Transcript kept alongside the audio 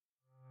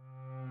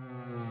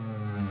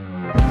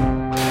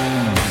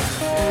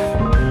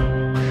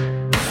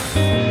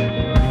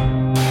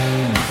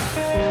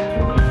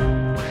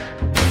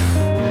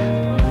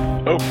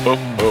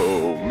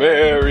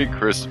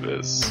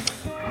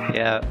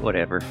Yeah,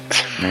 whatever.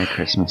 Merry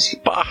Christmas.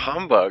 Bah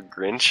humbug,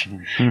 Grinch.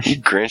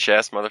 You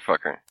Grinch-ass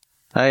motherfucker.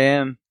 I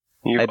am.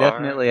 You I are.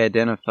 definitely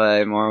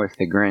identify more with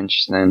the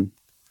Grinch than...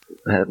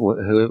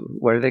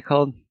 what are they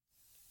called?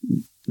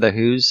 The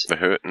Who's? The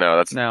Who? No,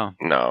 that's... No.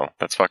 No,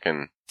 that's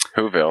fucking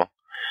Whoville.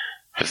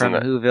 From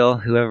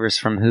Whoville. Whoever's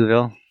from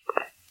Whoville.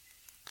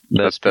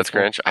 That's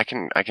Grinch. I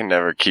can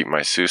never keep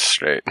my Seuss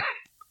straight.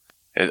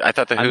 I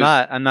thought the Who's...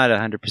 I'm not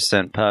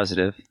 100%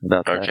 positive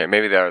about that. Okay,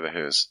 maybe they are the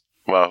Who's.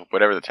 Well,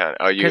 whatever the town...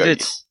 Oh, you got...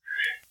 It's...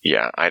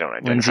 Yeah, I don't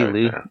identify Lindsay with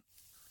Lou. that.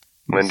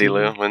 Lindsay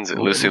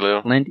Lou? Lucy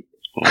Lou?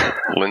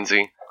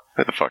 Lindsay?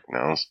 Who the fuck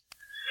knows?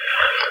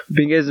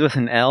 Begins with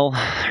an L.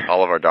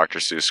 All of our Dr.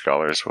 Seuss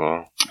scholars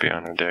will be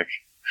on our dick.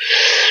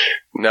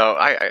 No,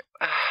 I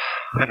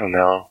don't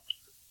know.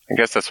 I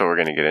guess that's what we're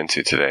going to get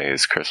into today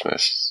is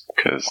Christmas,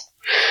 because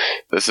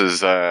this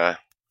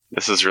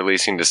is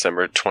releasing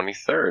December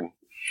 23rd.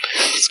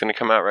 It's going to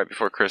come out right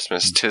before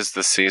Christmas. 'Tis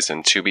the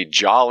season to be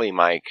jolly,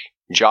 Mike.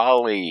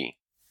 Jolly.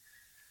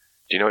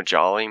 Do you know what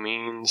jolly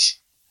means?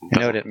 I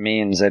know what it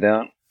means. I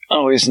don't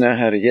always know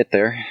how to get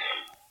there.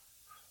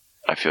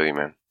 I feel you,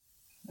 man.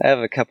 I have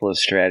a couple of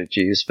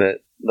strategies,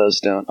 but those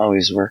don't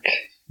always work.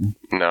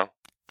 No,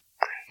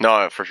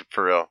 for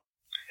real.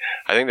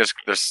 I think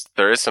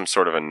there is some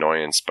sort of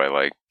annoyance by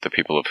like the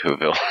people of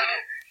Whoville.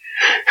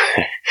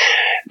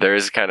 There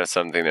is kind of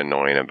something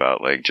annoying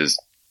about like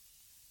just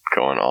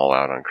going all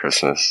out on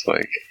Christmas.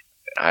 Like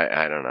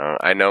I don't know.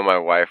 I know my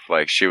wife,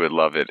 like, she would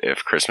love it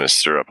if Christmas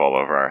threw up all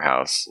over our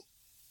house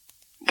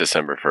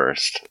December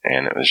 1st,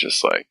 and it was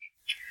just like,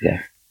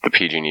 yeah, the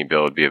PG&E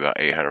bill would be about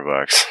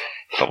 $800.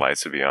 The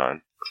lights would be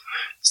on.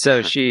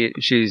 So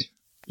she's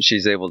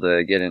able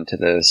to get into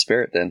the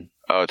spirit then.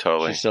 Oh,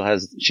 totally.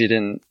 She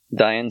didn't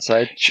die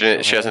inside? She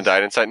hasn't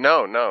died inside?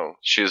 No.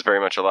 She is very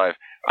much alive.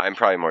 I'm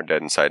probably more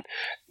dead inside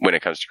when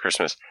it comes to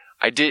Christmas.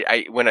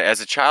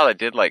 As a child, I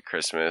did like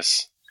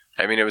Christmas.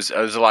 I mean, it was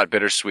a lot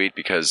bittersweet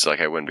because, like,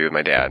 I wouldn't be with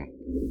my dad,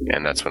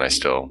 and that's when I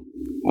still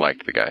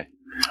liked the guy,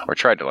 or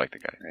tried to like the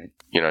guy. Right.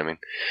 You know what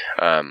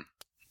I mean?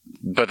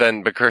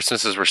 But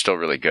Christmases were still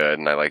really good,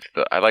 and I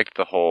liked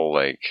the whole,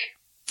 like,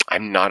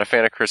 I'm not a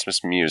fan of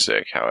Christmas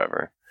music,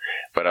 however,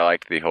 but I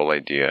liked the whole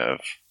idea of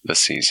the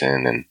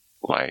season and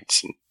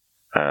lights and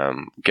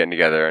getting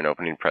together and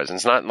opening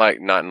presents. Not in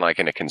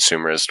a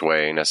consumerist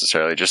way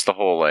necessarily, just the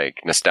whole,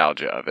 like,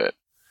 nostalgia of it,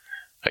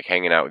 like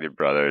hanging out with your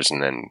brothers,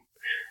 and then.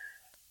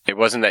 It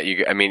wasn't that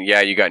you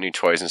got new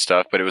toys and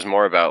stuff, but it was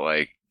more about,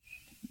 like,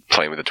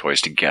 playing with the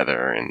toys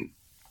together and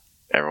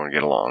everyone would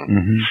get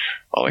along,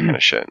 all that kind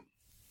of shit.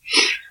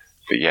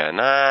 But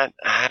yeah,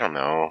 I don't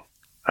know.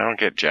 I don't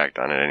get jacked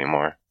on it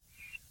anymore.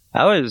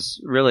 I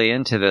was really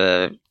into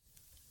the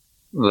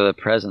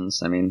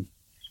presents. I mean,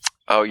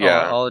 oh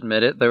yeah, I'll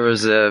admit it. There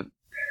was a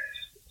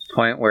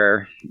point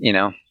where,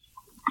 I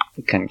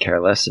couldn't care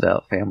less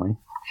about family.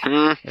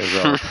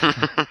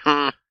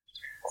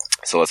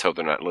 So let's hope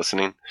they're not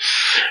listening.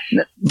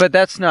 But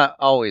that's not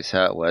always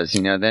how it was,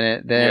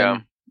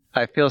 Then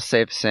I feel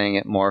safe saying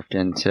it morphed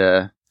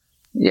into,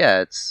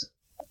 it's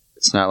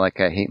not like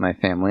I hate my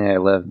family. I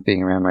love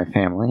being around my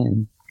family,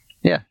 and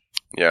yeah.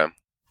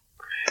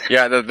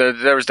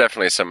 There was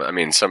definitely some. I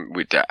mean,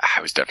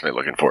 I was definitely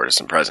looking forward to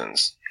some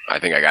presents. I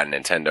think I got a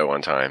Nintendo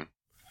one time,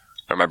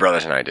 or my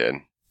brothers and I did.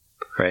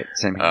 Right.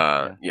 Same here.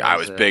 I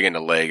was big into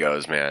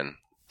Legos, man.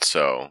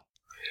 So,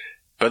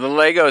 but the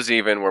Legos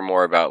even were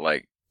more about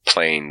like.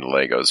 Playing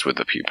Legos with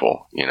the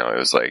people, it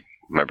was like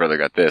my brother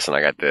got this and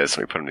I got this,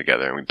 and we put them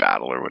together and we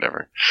battle or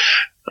whatever.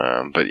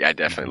 But yeah, I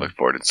definitely look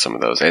forward to some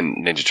of those,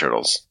 and Ninja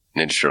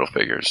Turtle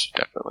figures,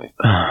 definitely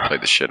played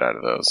the shit out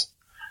of those.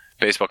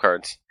 Baseball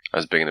cards, I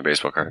was big into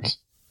baseball cards.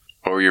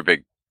 What were your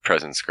big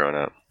presents growing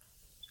up?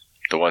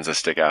 The ones that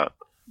stick out?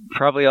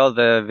 Probably all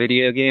the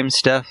video game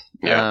stuff.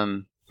 Yeah.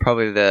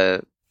 Probably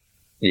the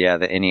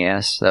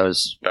NES. That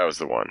was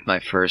the one. My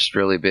first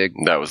really big.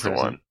 That was present.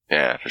 The one.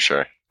 Yeah, for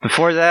sure.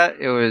 Before that,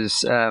 it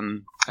was,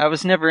 I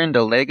was never into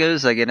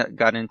Legos. I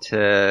got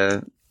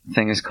into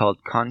things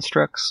called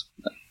constructs.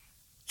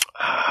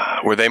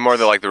 Were they more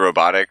the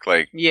robotic,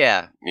 like?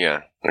 Yeah.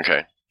 Yeah,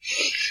 okay.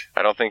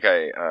 I don't think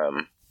I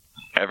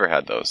ever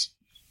had those.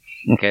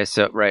 Okay,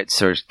 so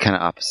it's kind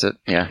of opposite,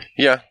 yeah.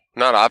 Yeah,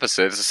 not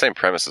opposite. It's the same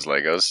premise as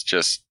Legos,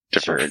 just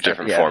different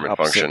form and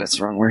function. That's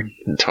the wrong word.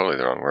 Totally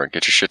the wrong word.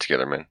 Get your shit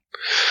together, man.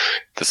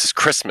 This is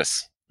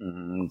Christmas.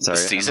 Sorry, the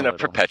season of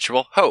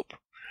perpetual hope.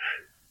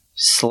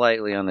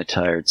 Slightly on the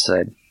tired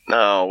side.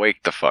 No,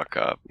 wake the fuck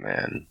up,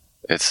 man.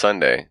 It's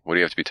Sunday. What do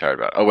you have to be tired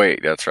about? Oh,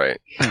 wait, that's right.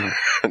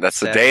 That's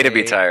the day to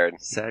be tired.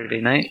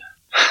 Saturday night.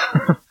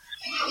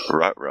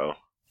 Ruh-roh.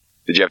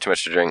 Did you have too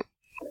much to drink?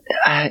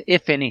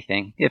 If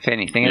anything. Yeah.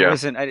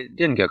 I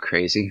didn't go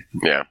crazy.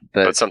 Yeah,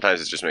 but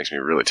sometimes it just makes me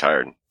really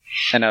tired.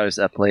 And I was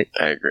up late.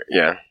 I agree.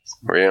 Yeah.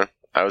 Were you?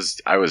 I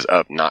was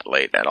up not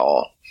late at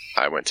all.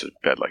 I went to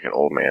bed like an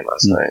old man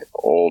last night.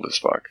 Old as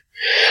fuck.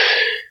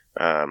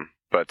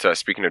 But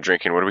speaking of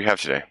drinking, what do we have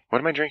today? What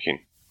am I drinking?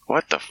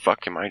 What the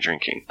fuck am I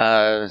drinking? What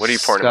are you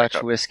pouring in my cup?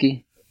 Scotch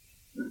whiskey.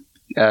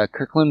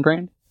 Kirkland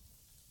brand.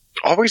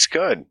 Always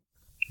good.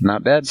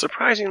 Not bad.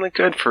 Surprisingly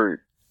good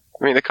for...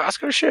 I mean, the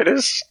Costco shit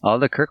is... All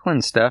the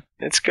Kirkland stuff.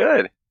 It's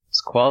good.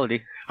 It's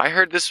quality. I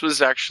heard this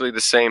was actually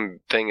the same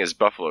thing as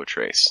Buffalo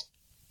Trace.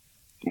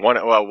 One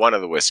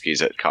of the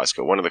whiskeys at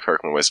Costco, one of the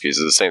Kirkland whiskeys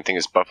is the same thing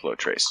as Buffalo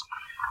Trace.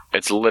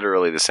 It's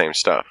literally the same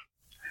stuff.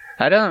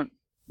 That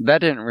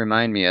didn't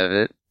remind me of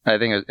it. I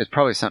think it's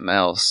probably something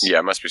else. Yeah,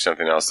 it must be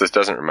something else. This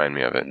doesn't remind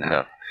me of it,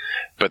 no.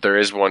 But there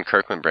is one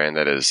Kirkland brand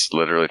that is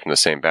literally from the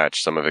same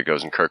batch. Some of it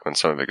goes in Kirkland,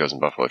 some of it goes in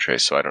Buffalo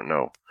Trace, so I don't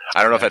know.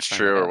 I don't know if that's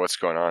true or what's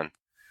going on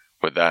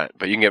with that,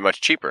 but you can get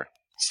much cheaper.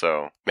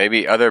 So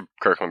maybe other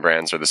Kirkland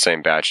brands are the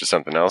same batch as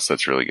something else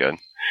that's really good.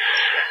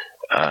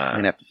 I'm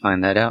going to have to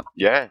find that out.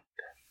 Yeah.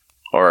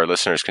 Or our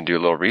listeners can do a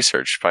little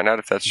research, find out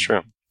if that's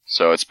true.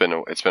 So it's been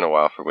a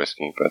while for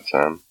whiskey, but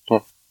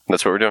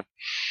that's what we're doing.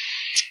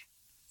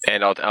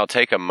 And I'll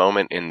take a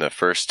moment in the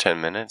first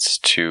 10 minutes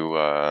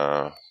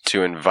to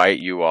invite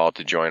you all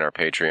to join our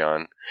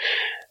Patreon.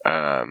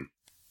 I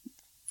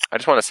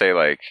just want to say,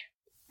 like,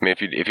 I mean,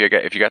 if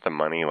you got the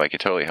money, like, it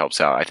totally helps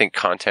out. I think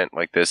content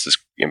like this is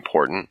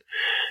important,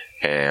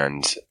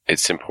 and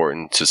it's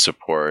important to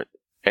support.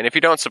 And if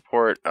you don't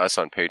support us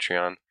on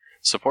Patreon,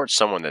 support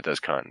someone that does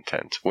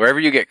content. Wherever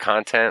you get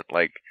content,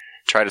 like,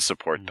 try to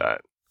support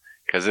that.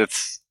 Because it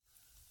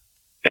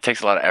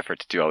takes a lot of effort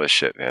to do all this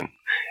shit, man.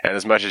 And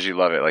as much as you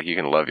love it, like, you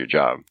can love your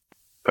job.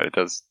 But it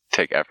does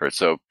take effort.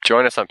 So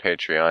join us on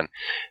Patreon.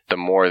 The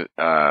more,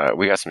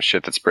 we got some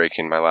shit that's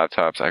breaking my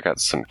laptops. I got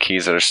some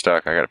keys that are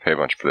stuck. I got to pay a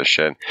bunch for this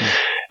shit.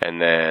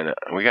 And then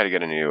we got to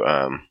get a new,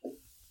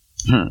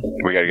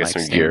 we got to get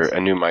some gear, a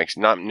new mic,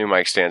 not new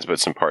mic stands, but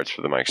some parts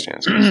for the mic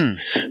stands. 'Cause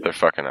they're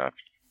fucking up.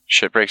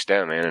 Shit breaks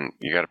down, man, and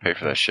you got to pay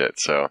for that shit.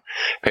 So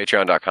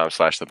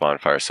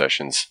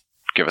patreon.com/thebonfiresessions.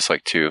 Give us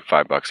like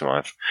 $5 a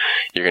month.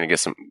 You're going to get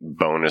some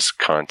bonus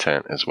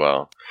content as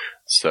well.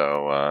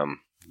 So,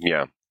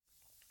 yeah.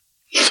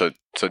 So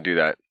do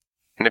that.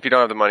 And if you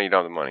don't have the money, you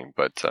don't have the money.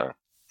 But,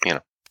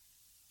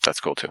 that's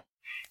cool too.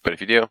 But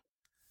if you do.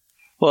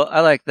 Well, I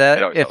like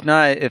that. If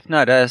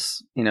not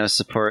us,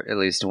 support at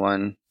least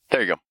one. There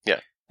you go.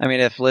 Yeah. I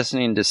mean, if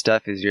listening to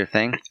stuff is your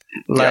thing,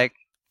 like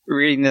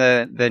reading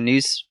the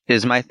news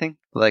is my thing,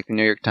 like the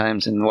New York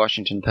Times and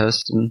Washington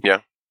Post and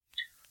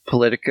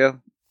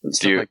Politico. And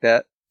stuff like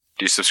that.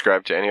 Do you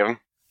subscribe to any of them?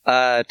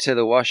 To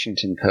the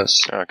Washington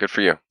Post. Oh, good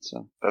for you.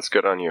 So that's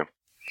good on you.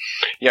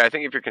 Yeah, I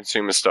think if you're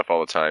consuming stuff all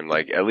the time,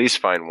 like, at least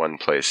find one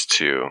place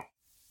to,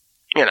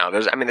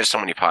 there's so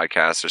many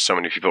podcasts, there's so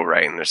many people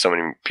writing, there's so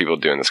many people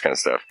doing this kind of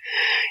stuff.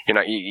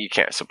 You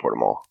can't support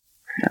them all.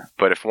 Yeah.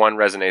 But if one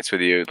resonates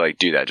with you, like,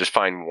 do that. Just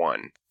find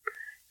one.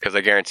 Because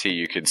I guarantee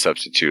you could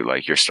substitute,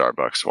 like, your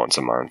Starbucks once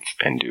a month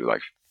and do,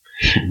 like,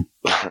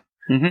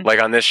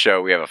 like on this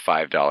show, we have a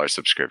 $5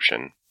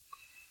 subscription.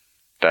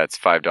 That's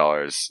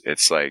 $5.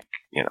 It's like,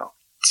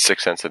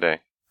 6 cents a day.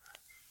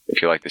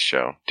 If you like the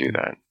show, do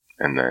that.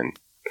 And then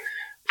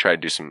try to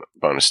do some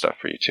bonus stuff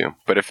for you too.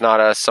 But if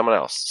not us, someone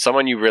else.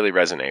 Someone you really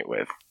resonate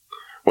with.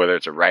 Whether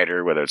it's a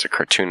writer, whether it's a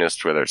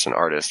cartoonist, whether it's an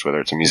artist, whether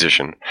it's a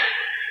musician.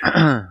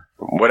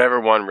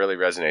 Whatever one really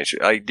resonates.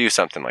 Like, do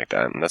something like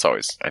that. And I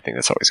think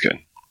that's always good.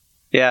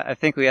 Yeah, I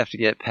think we have to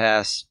get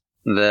past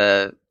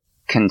the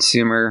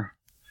consumer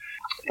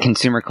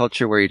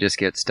culture where you just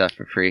get stuff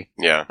for free.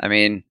 Yeah. I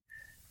mean,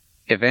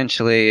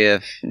 eventually,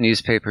 if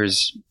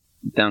newspapers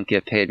don't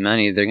get paid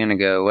money, they're going to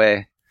go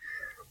away.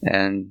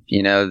 And,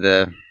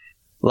 the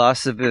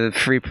loss of the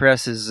free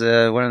press is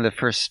one of the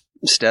first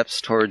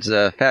steps towards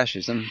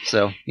fascism.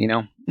 So,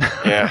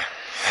 Yeah.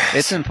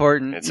 It's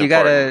important. You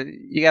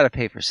gotta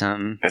pay for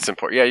something. It's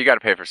important. Yeah, you gotta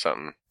pay for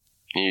something.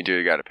 You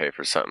gotta pay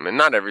for something. And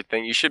not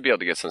everything. You should be able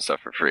to get some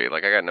stuff for free.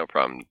 Like, I got no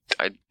problem.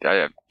 I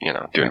have,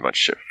 doing a bunch of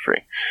shit for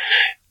free.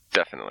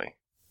 Definitely.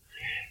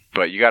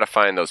 But you gotta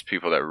find those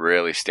people that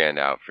really stand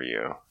out for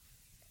you.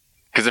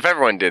 Because if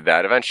everyone did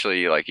that,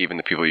 eventually, like, even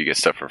the people you get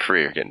stuff for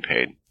free are getting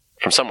paid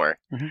from somewhere.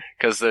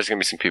 Because there's going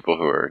to be some people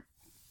who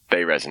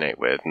they resonate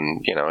with.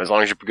 And, as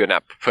long as you're good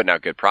at putting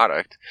out good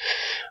product,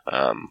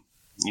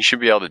 you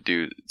should be able to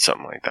do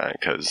something like that.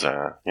 Because,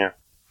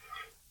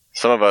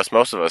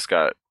 most of us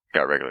got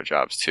regular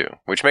jobs too,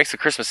 which makes the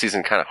Christmas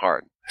season kind of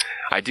hard.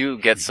 I do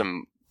get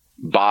some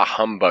bah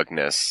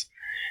humbugness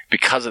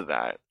because of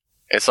that.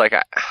 It's like,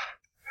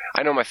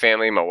 I know my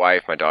family, my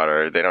wife, my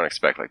daughter, they don't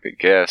expect, like, big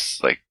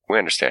gifts. Like, we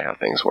understand how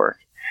things work.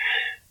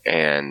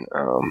 And,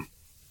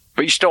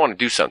 but you still want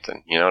to do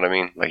something, you know what I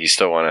mean? Like, you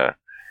still want to,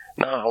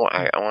 I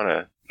want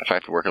to, if I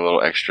have to work a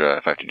little extra,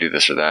 if I have to do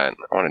this or that,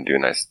 I want to do a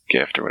nice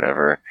gift or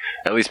whatever.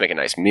 At least make a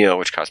nice meal,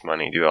 which costs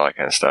money, do all that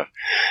kind of stuff.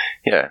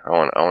 Yeah, I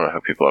want to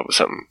hook people up with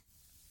something.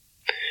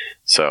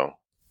 So,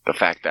 the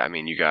fact that,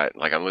 you got,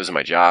 like, I'm losing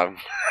my job.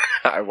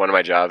 One of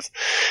my jobs,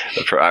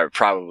 I would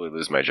probably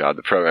lose my job.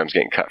 The program's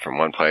getting cut from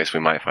one place. We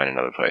might find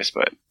another place,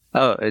 but.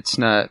 Oh, it's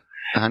not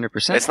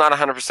 100%? It's not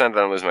 100% that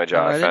I'm losing my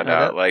job. I found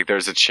out. Like,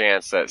 there's a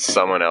chance that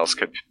someone else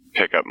could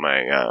pick up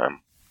my,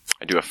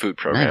 I do a food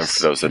program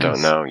for those that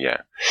don't know.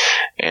 Yeah.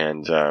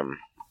 And,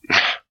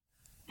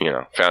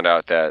 found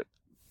out that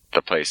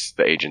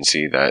the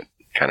agency that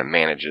kind of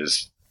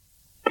manages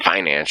the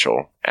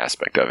financial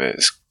aspect of it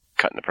is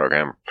cutting the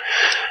program.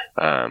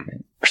 Or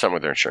something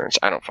with their insurance.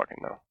 I don't fucking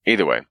know.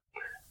 Either way.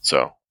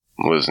 So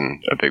I'm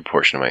losing a big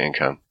portion of my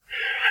income.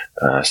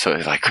 So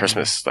like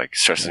Christmas like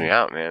stresses me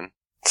out, man.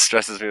 It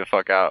stresses me the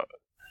fuck out.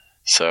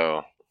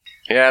 So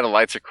yeah, the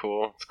lights are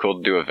cool. It's cool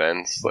to do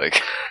events.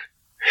 Like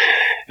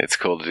it's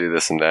cool to do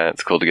this and that.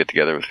 It's cool to get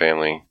together with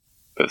family.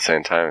 But at the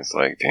same time, it's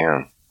like,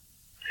 damn.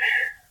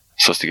 I'm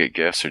supposed to get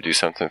gifts or do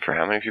something for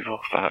how many people?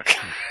 Fuck.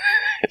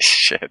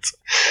 Shit.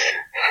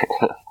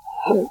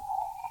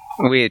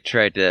 We had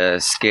tried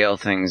to scale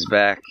things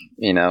back,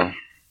 in our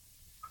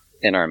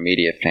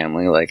immediate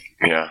family, like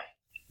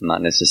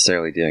not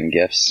necessarily doing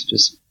gifts,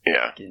 just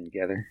getting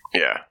together.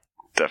 Yeah,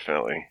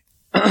 definitely.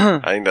 I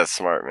think that's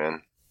smart,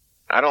 man.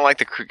 I don't like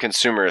the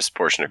consumerist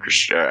portion of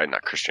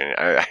not Christianity.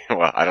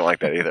 I don't like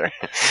that either.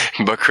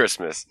 But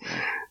Christmas,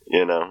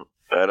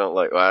 I don't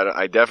like. Well,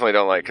 I definitely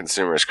don't like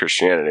consumerist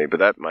Christianity, but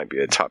that might be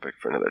a topic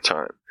for another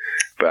time.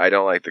 But I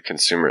don't like the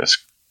consumerist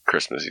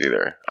Christmas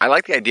either. I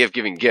like the idea of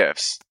giving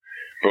gifts,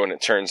 but when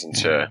it turns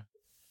into,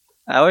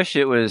 I wish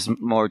it was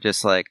more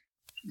just like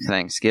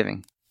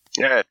Thanksgiving.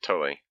 Yeah,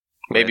 totally.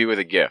 Maybe with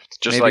a gift,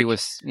 just maybe like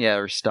with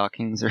or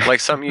stockings or like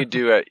something you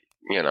do at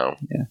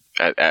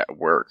at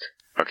work.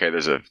 Okay,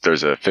 there's a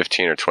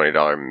 $15 or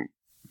 $20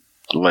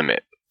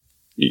 limit.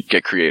 You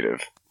get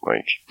creative,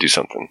 like do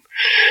something.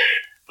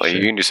 Like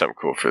you can do something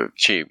cool for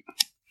cheap.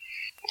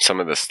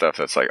 Some of the stuff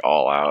that's like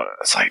all out,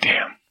 it's like,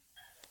 damn.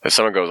 If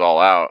someone goes all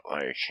out,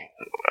 like,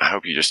 I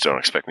hope you just don't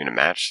expect me to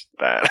match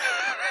that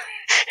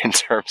in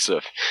terms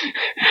of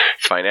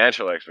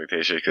financial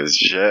expectation. Because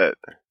shit,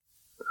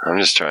 I'm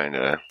just trying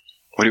to.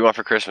 What do you want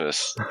for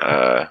Christmas?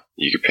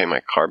 You could pay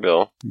my car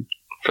bill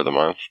for the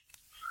month.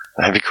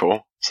 That'd be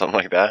cool. Something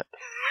like that.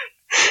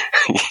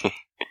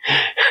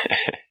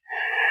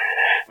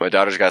 My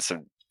daughter's got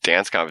some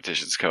dance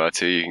competitions come out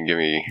too. You can give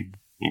me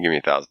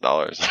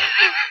 $1,000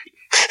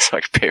 so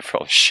I can pay for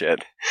all the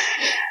shit.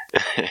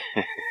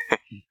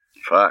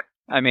 Fuck.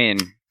 I mean,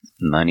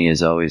 money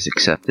is always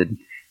accepted.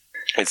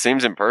 It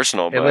seems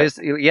impersonal, but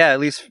at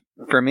least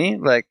for me,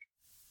 like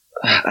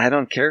I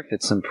don't care if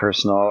it's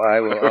impersonal.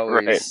 I will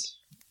always,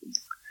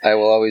 I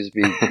will always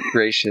be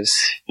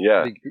gracious.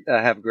 Yeah,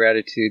 I have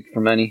gratitude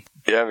for money.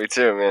 Yeah, me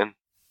too, man.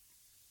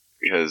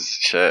 Because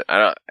shit, I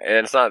don't.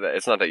 And it's not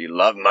that you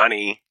love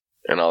money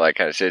and all that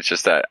kind of shit. It's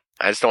just that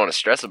I just don't want to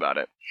stress about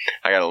it.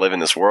 I got to live in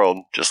this world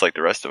just like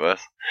the rest of us,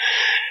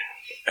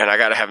 and I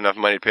got to have enough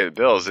money to pay the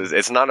bills.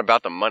 It's not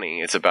about the money.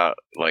 It's about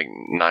like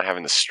not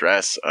having the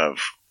stress of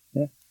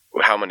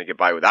how I'm going to get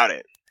by without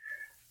it.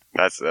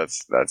 That's the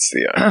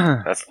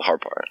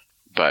hard part.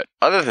 But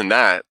other than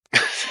that,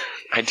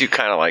 I do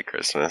kind of like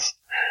Christmas.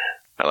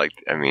 I like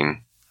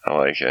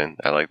it.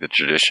 I like the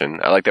tradition.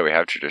 I like that we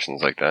have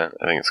traditions like that.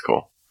 I think it's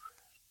cool.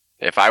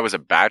 If I was a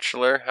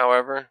bachelor,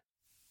 however,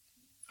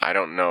 I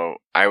don't know.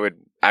 I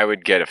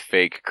would get a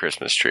fake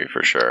Christmas tree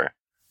for sure.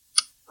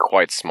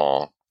 Quite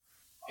small.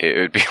 It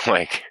would be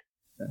like,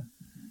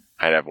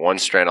 I'd have one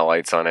strand of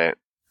lights on it.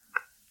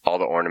 All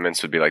the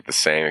ornaments would be like the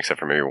same except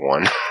for maybe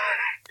one.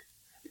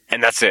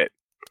 And that's it.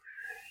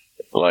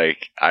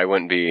 Like, I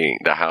wouldn't be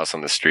the house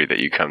on the street that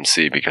you come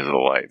see because of the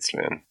lights,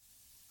 man.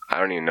 I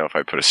don't even know if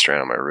I'd put a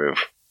strand on my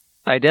roof.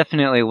 I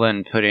definitely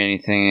wouldn't put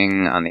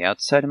anything on the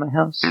outside of my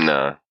house.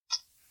 No.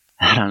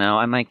 I don't know.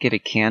 I might get a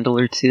candle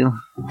or two.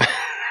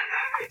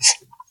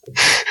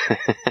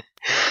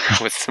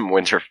 With some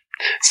winter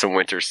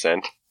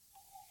scent.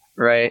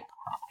 Right.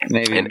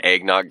 Maybe an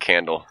eggnog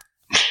candle.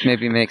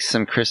 Maybe make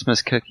some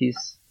Christmas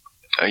cookies.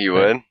 Oh, you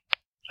would?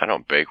 I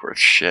don't bake worth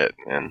shit,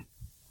 man.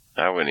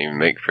 I wouldn't even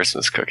make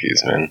Christmas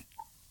cookies, man.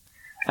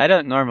 I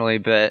don't normally,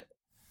 but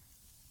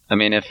I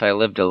mean, if I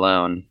lived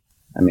alone,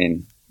 I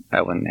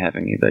wouldn't have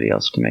anybody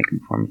else to make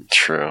them for me.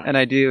 True. And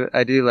I do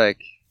like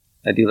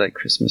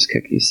Christmas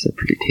cookies. They're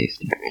pretty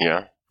tasty.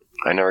 Yeah.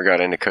 I never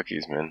got into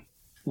cookies, man.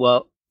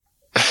 Well,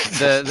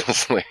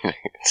 the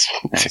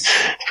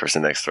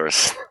person next door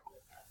is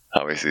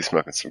obviously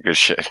smoking some good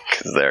shit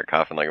because they're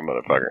coughing like a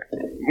motherfucker.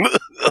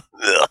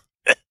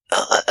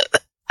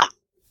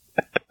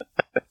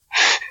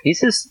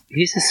 He's a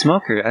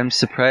smoker. I'm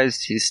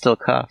surprised he still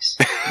coughs.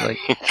 Like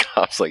he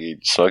coughs like he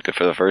smoked it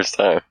for the first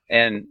time.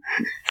 And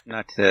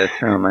not to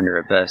throw him under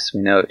a bus,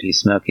 we know what he's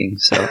smoking.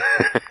 So,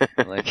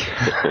 like,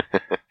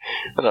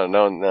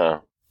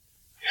 no.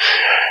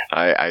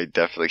 I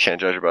definitely can't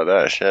judge about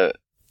that shit.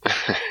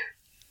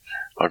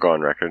 I'll go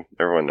on record.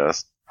 Everyone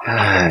knows.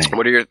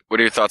 What are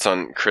your thoughts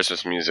on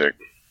Christmas music?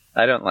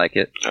 I don't like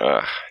it.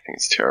 I think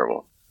it's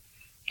terrible.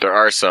 There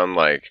are some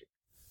like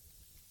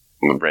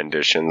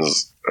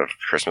renditions of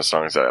Christmas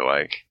songs that I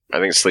like. I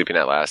think Sleeping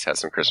at Last has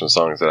some Christmas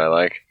songs that I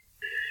like.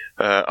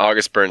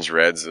 August Burns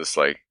Red's this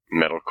like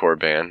metalcore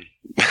band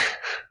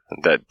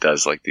that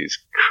does like these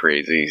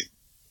crazy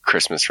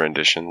Christmas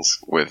renditions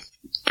with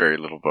very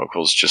little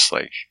vocals, just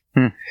like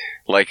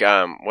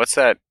what's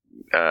that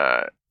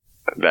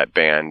that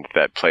band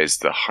that plays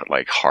the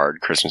like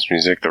hard Christmas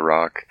music, the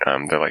rock?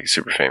 They're like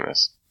super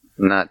famous.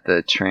 Not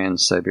the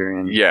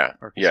Trans-Siberian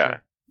Orchestra. Yeah.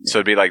 So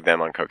it'd be like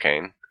them on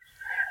cocaine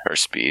or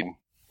speed.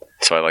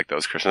 So I like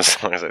those Christmas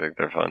songs. I think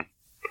they're fun.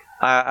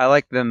 I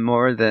like them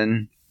more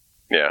than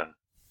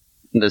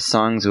the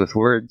songs with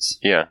words.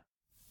 Yeah.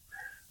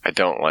 I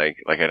don't like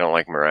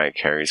Mariah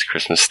Carey's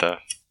Christmas stuff.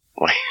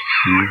 Like,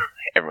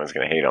 everyone's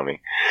gonna hate on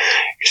me.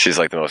 She's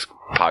like the most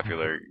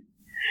popular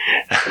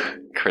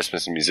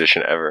Christmas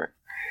musician ever.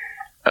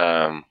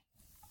 I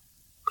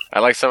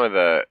like some of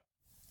the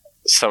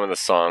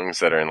songs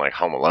that are in like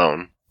Home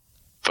Alone,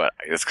 but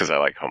it's because I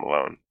like Home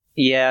Alone.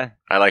 Yeah.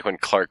 I like when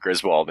Clark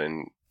Griswold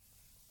in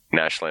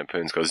National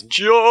Lampoon's goes,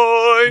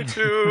 "Joy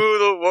to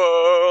the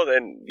world,"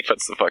 and he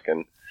puts the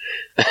fucking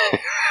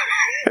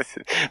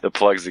the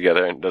plugs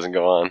together and it doesn't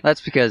go on.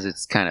 That's because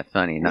it's kind of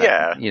funny.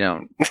 You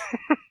don't.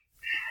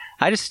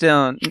 I just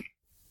don't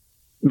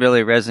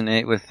really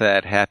resonate with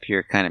that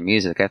happier kind of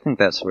music. I think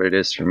that's what it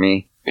is for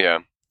me. Yeah.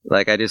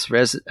 Like I just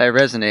I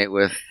resonate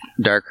with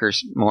darker,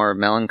 more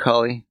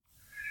melancholy,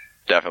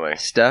 definitely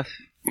stuff.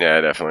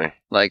 Yeah, definitely.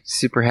 Like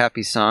super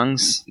happy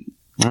songs.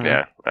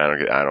 Yeah,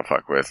 I don't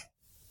fuck with.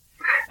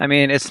 I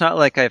mean, it's not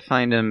like I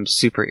find them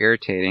super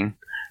irritating.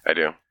 I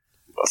do.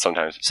 Well,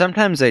 sometimes.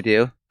 Sometimes I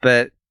do,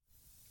 but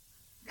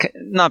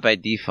not by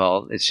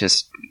default. It's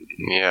just.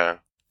 Yeah.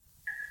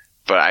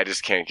 But I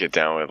just can't get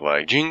down with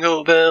like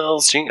jingle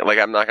bells, jingle. Like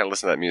I'm not gonna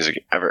listen to that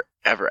music ever,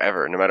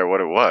 no matter what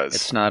it was.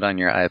 It's not on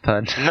your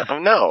iPod.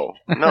 No.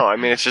 I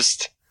mean, it's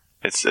just,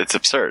 it's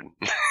absurd.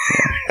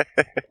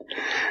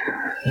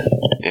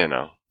 You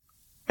know,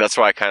 that's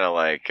why I kind of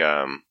like.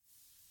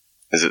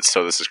 Is it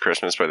 "So This Is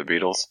Christmas" by the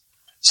Beatles?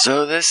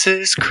 So this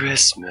is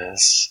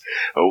Christmas.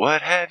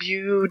 What have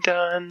you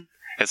done?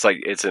 It's like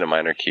it's in a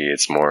minor key.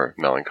 It's more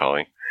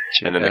melancholy,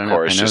 and then the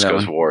chorus just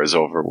goes, "War is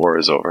over, war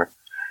is over."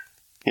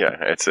 Yeah,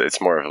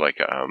 it's more of like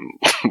a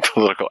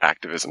political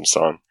activism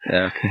song.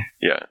 Yeah. Okay.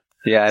 Yeah.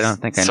 Yeah, I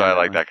don't think I know. So I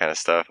like that kind of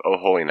stuff. "Oh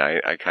Holy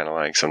Night," I kind of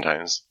like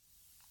sometimes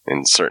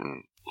in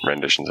certain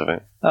renditions of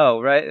it.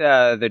 Oh, right.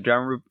 The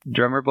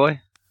drummer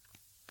boy.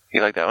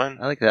 You like that one?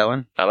 I like that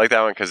one. I like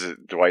that one because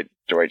Dwight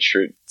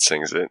Schrute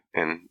sings it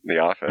in The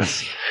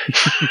Office.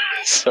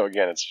 So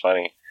again, it's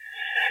funny.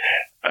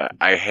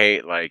 I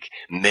hate like,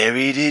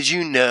 "Mary, did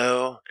you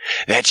know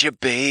that your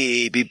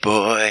baby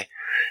boy?"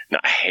 No,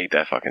 I hate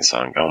that fucking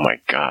song. Oh my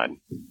god.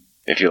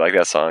 If you like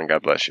that song,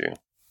 God bless you.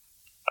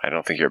 I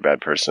don't think you're a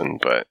bad person,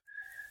 but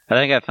I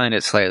think I find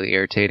it slightly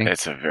irritating.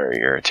 It's a very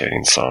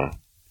irritating song.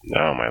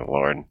 Oh my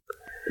lord.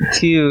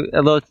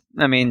 A little,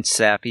 I mean,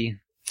 sappy.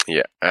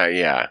 Yeah.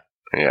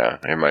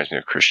 It reminds me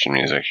of Christian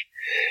music.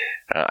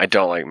 I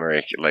don't like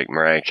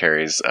Mariah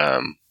Carey's,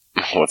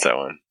 what's that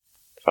one?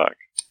 Fuck.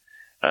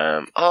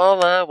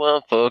 All I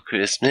want for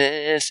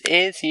Christmas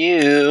is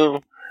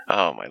you.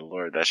 Oh my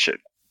lord, that shit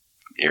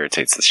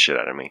irritates the shit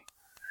out of me.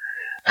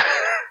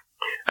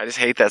 I just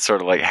hate that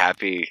sort of like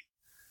happy.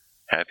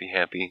 Yeah,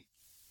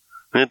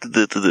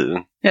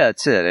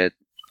 that's it.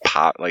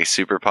 Pop, like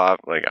super pop.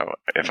 Like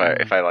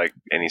if I like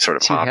any sort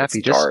of pop, happy.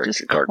 It's dark,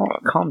 just dark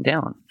pop. Calm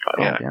down.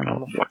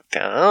 Calm the fuck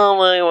down.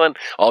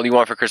 All you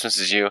want for Christmas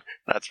is you.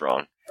 That's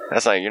wrong.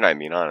 You're not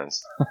being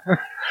honest.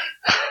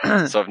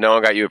 So if no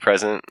one got you a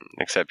present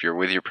except you're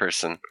with your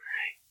person,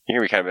 you're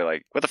gonna be kind of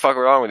like, what the fuck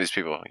are wrong with these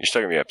people? You're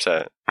still gonna be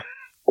upset.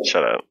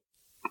 Shut up.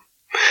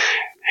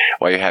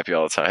 Why are you happy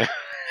all the time?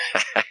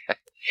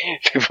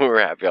 People who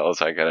are happy all the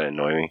time kind of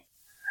annoy me.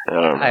 I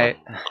don't know.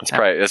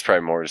 That's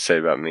probably more to say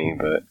about me,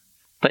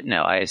 but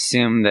no, I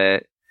assume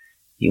that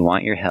you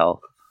want your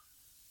health.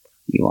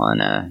 You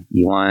wanna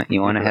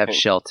have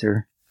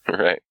shelter,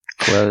 right?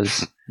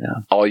 Clothes.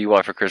 Yeah. All you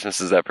want for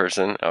Christmas is that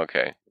person.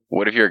 Okay.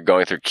 What if you're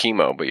going through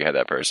chemo, but you had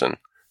that person?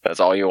 That's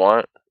all you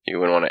want. You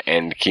wouldn't want to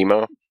end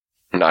chemo,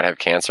 not have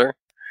cancer.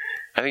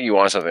 I think you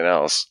want something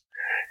else.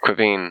 Quit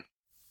being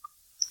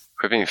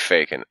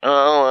fake and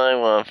all I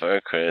want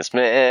for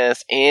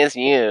Christmas is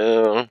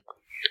you.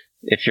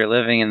 If you're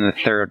living in the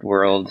third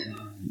world,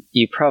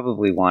 you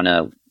probably want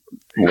to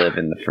live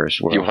in the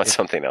first world. You want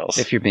something else.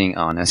 If you're being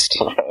honest.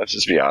 Let's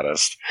just be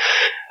honest.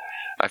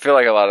 I feel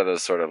like a lot of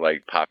those sort of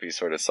like poppy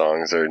sort of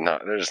songs they're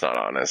just not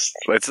honest.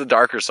 It's the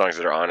darker songs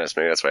that are honest.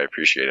 Maybe that's why I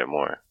appreciate it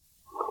more.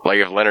 Like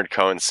if Leonard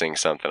Cohen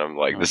sings something, I'm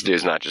like, this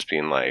dude's not just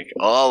being like,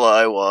 all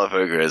I want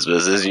for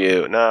Christmas is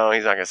you. No,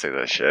 he's not going to say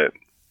that shit.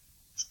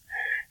 He's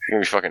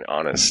going to be fucking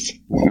honest.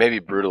 Maybe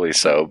brutally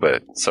so,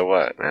 but so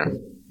what,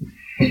 man?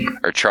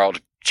 Or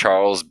Charles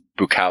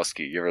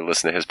Bukowski. You ever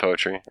listen to his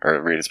poetry?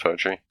 Or read his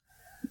poetry?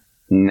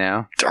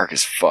 No. Dark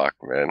as fuck,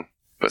 man.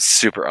 But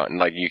super honest.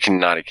 Like, you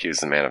cannot accuse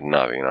the man of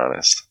not being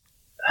honest.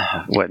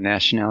 What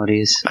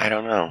nationality is? I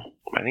don't know.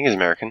 I think he's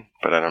American,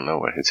 but I don't know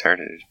what his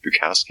heritage is.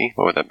 Bukowski?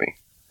 What would that be?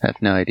 I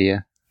have no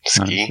idea.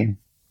 Ski?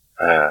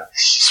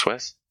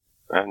 Swiss?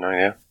 I have no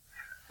idea.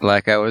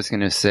 Like, I was going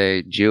to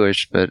say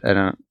Jewish, but I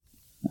don't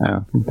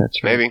think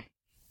that's right. Maybe.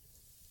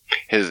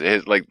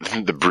 His like,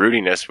 the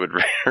broodiness would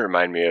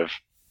remind me of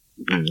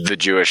the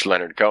Jewish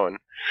Leonard Cohen.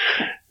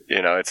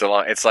 You know, it's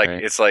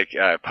like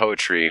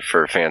poetry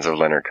for fans of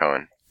Leonard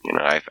Cohen. You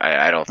know,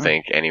 I don't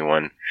think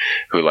anyone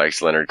who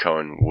likes Leonard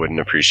Cohen wouldn't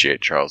appreciate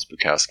Charles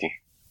Bukowski.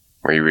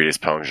 Where you read his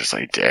poems, just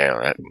like,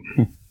 damn,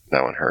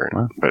 that one hurt.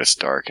 Wow. But it's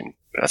dark, and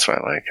that's what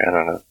I like. I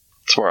don't know.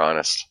 It's more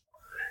honest.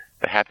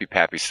 The happy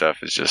pappy stuff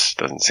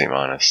doesn't seem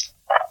honest.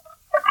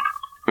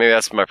 Maybe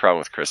that's my problem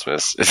with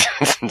Christmas.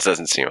 It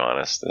doesn't seem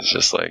honest. It's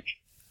just like...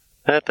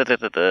 Then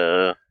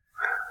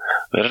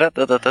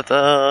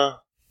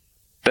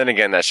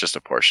again, that's just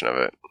a portion of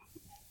it.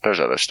 There's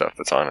other stuff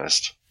that's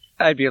honest.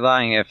 I'd be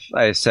lying if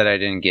I said I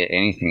didn't get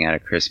anything out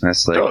of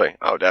Christmas. Totally.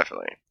 Oh,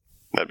 definitely.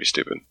 That'd be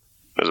stupid.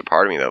 There's a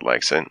part of me that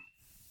likes it. I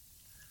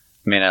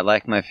mean, I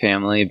like my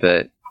family,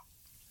 but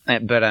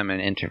I'm an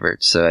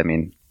introvert, so I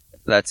mean,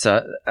 that's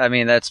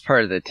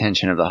part of the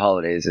tension of the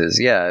holidays. Is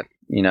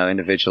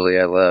individually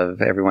I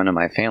love everyone in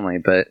my family,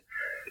 but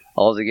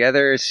all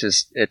together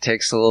it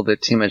takes a little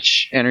bit too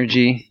much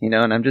energy, and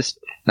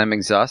I'm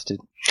exhausted.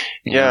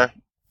 Yeah,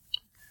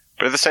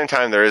 but at the same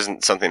time, there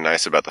isn't something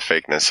nice about the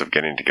fakeness of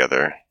getting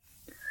together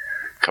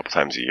a couple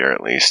times a year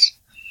at least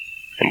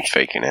and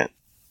faking it,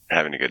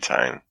 having a good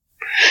time.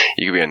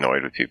 You could be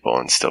annoyed with people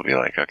and still be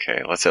like,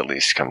 okay, let's at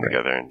least come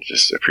together and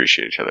just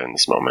appreciate each other in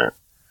this moment.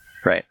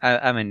 Right.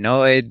 I'm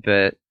annoyed,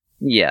 but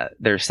yeah,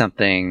 there's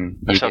something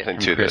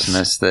to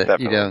Christmas that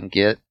definitely. You don't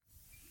get.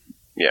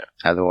 Yeah.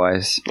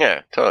 Otherwise.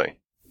 Yeah, totally.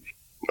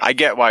 I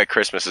get why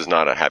Christmas is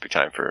not a happy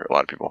time for a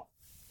lot of people.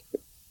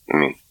 I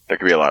mean, there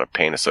could be a lot of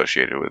pain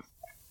associated with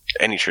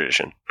any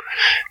tradition.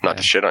 Not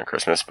to shit on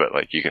Christmas, but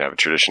like you could have a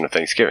tradition of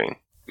Thanksgiving.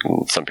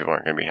 Some people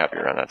aren't going to be happy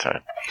around that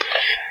time.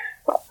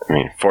 I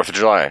mean, 4th of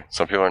July.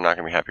 Some people are not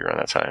going to be happy around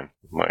that time.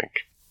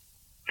 Like,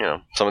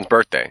 someone's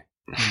birthday.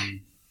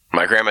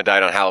 My grandma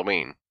died on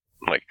Halloween.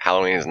 Like,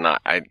 Halloween is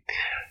not... I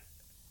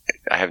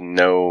have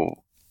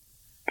no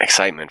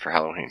excitement for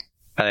Halloween.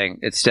 I think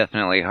it's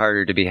definitely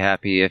harder to be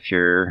happy if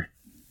you're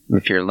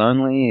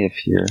lonely,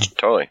 if you're...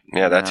 Totally.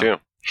 Yeah, that too.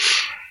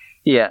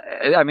 Yeah,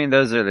 I mean,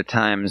 those are the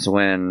times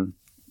when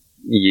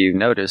you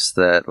notice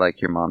that, like,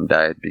 your mom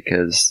died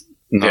because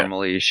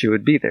normally she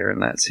would be there in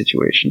that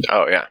situation.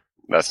 Oh, yeah.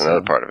 That's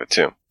another part of it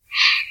too.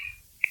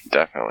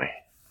 Definitely.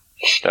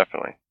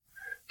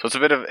 So it's a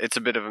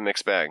bit of a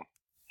mixed bag.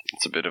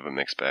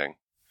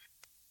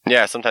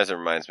 Yeah, sometimes it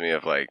reminds me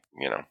of like,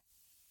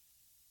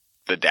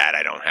 the dad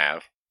I don't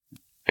have.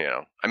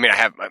 I mean, I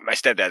have my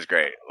stepdad's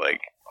great.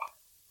 Like,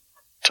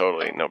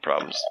 totally no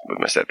problems with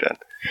my stepdad.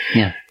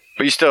 Yeah.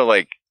 But you still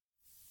like,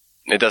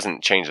 it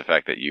doesn't change the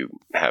fact that you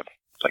have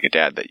like a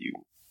dad that you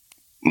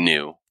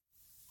knew,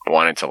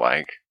 wanted to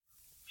like.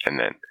 And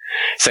then,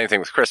 same thing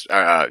with 4th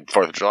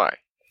of July.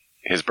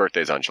 His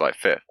birthday's on July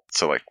 5th.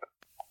 So, like,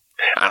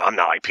 I'm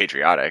not, like,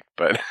 patriotic,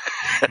 but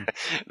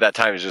that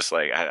time is just,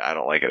 like, I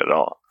don't like it at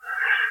all.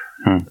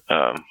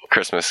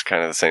 Christmas,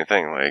 kind of the same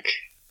thing. Like,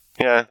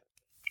 yeah,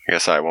 I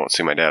guess I won't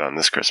see my dad on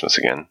this Christmas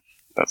again.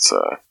 That's,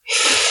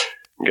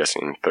 I'm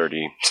guessing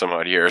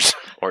 30-some-odd years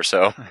or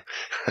so.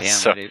 Yeah,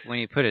 so, when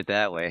you put it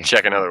that way.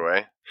 Check another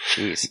way.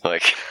 Jeez.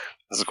 Like,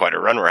 this is quite a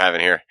run we're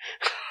having here.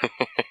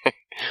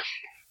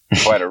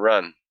 Quite a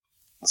run.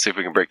 Let's see if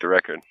we can break the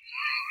record.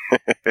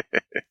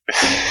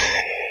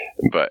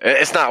 But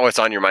it's not what's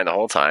on your mind the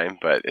whole time,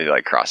 but it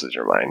like crosses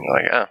your mind. You're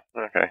like, oh,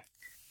 okay.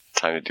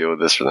 Time to deal with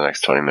this for the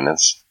next 20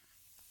 minutes.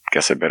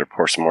 Guess I better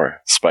pour some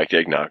more spiked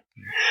eggnog.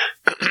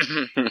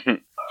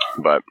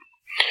 But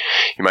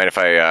you mind if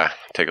I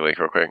take a leak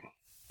real quick?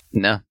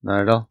 No,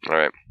 not at all. All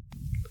right.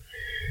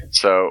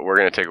 So we're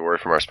going to take a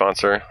word from our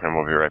sponsor, and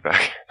we'll be right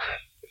back.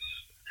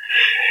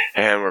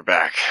 And we're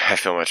back. I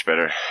feel much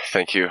better.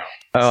 Thank you.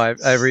 Oh,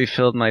 I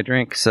refilled my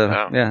drink, so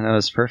yeah, that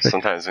was perfect.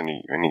 Sometimes when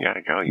you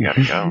gotta go, you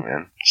gotta go,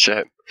 man.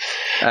 Shit.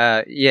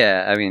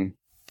 Yeah, I mean,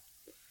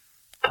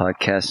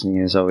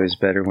 podcasting is always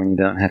better when you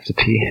don't have to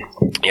pee.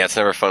 Yeah, it's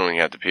never fun when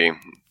you have to pee.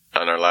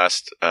 On our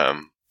last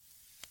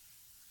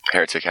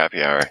Heretic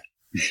Happy Hour.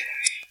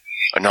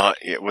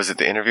 Was it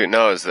the interview?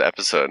 No, it was the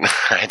episode.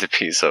 I had to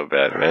pee so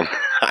bad, man.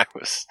 I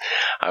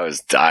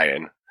was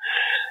dying.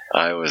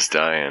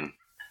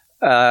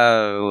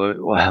 What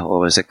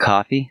was it?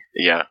 Coffee?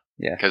 Yeah.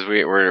 Yeah. Because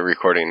we're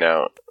recording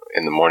now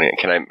in the morning.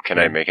 Can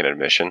I make an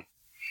admission?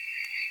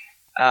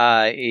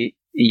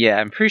 Yeah,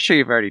 I'm pretty sure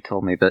you've already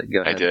told me, but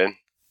go ahead. I did.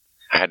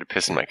 I had to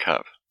piss in my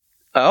cup.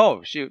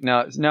 Oh shoot! No,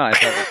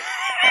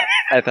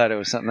 I thought it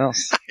was something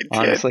else.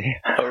 Honestly.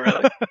 Oh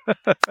really?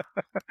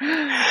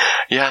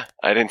 Yeah,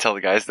 I didn't tell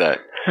the guys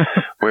that.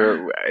 We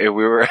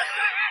were.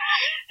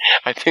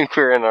 I think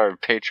we were in our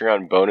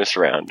Patreon bonus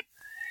round,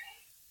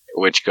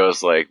 which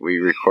goes like we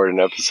record an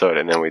episode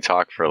and then we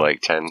talk for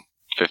like 10-15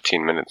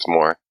 minutes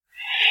more,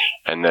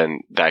 and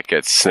then that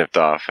gets snipped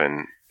off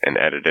and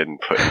edited and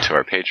put into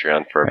our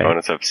Patreon for a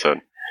bonus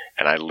episode.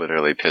 And I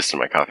literally pissed in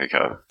my coffee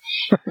cup.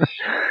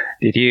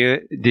 Did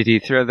you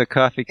throw the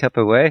coffee cup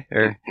away,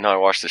 or? No, I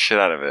washed the shit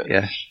out of it.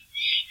 Yeah.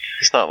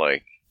 It's not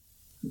like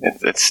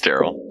it's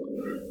sterile.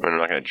 I'm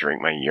not going to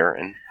drink my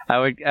urine. I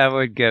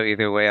would go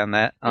either way on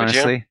that.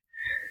 Honestly,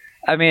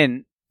 I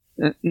mean,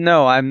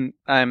 no, I'm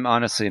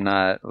honestly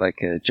not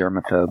like a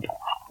germaphobe.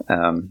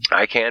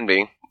 I can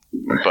be,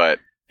 but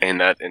in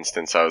that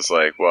instance, I was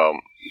like, well,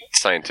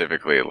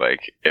 scientifically,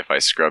 like if I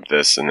scrub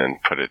this and then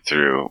put it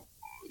through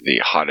the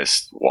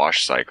hottest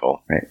wash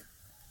cycle, right?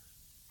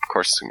 Of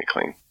course, it's gonna be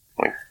clean.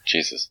 Like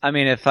Jesus. I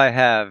mean, if I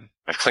have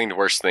I've cleaned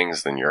worse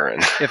things than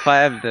urine. If I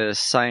have the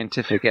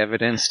scientific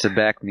evidence to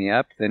back me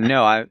up, then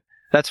no,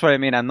 that's what I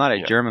mean. I'm not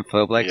a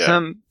germaphobe. Like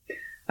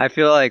I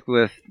feel like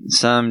with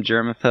some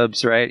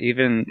germaphobes, right,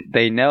 even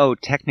they know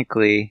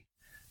technically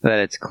that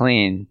it's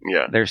clean.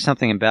 Yeah. There's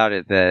something about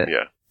it that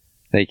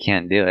they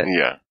can't do it.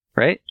 Yeah.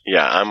 Right?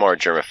 Yeah, I'm more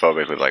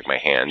germophobic with like my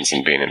hands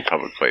and being in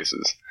public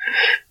places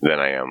than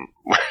I am.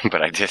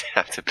 But I did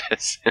have to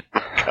piss in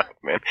my cup,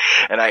 man.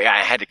 And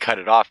I had to cut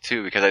it off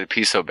too because I had to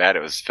pee so bad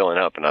it was filling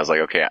up. And I was like,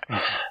 okay,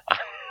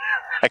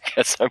 I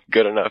guess I'm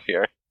good enough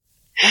here.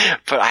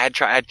 But I had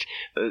tried.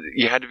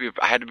 I had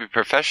to be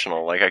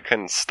professional. Like I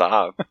couldn't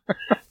stop.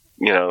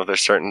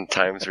 There's certain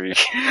times where you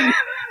can't.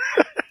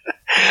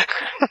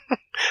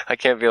 I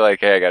can't be like,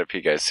 hey, I gotta pee,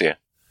 guys. See ya.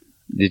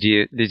 Did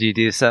you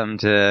do something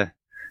to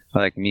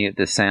like mute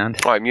the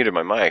sound? Oh, I muted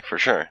my mic for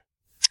sure.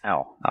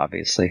 Oh,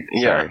 obviously.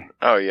 Yeah. Sorry.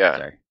 Oh, yeah.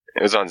 Sorry.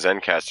 It was on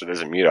Zencaster.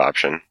 There's a mute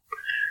option.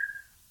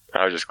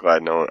 I was just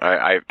glad no one.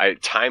 I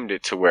timed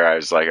it to where I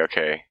was like,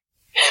 okay.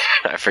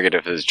 I forget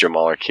if it was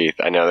Jamal or Keith.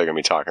 I know they're gonna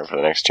be talking for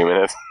the next 2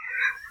 minutes.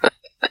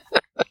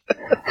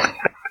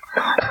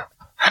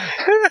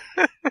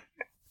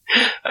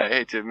 I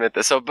hate to admit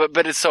that.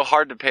 But it's so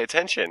hard to pay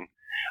attention.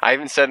 I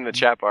even said in the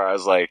chat bar, I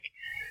was like,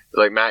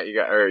 Matt,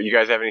 you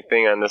guys have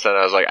anything on this? And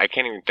I was like, I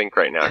can't even think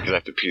right now because I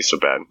have to pee so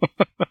bad.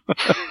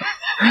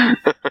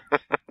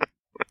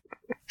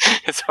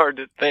 It's hard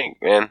to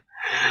think, man.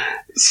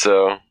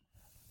 So,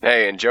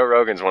 hey, and Joe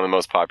Rogan's one of the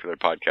most popular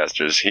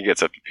podcasters. He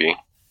gets up to pee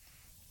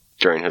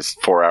during his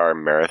 4-hour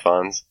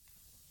marathons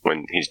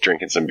when he's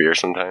drinking some beer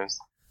sometimes.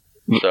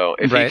 So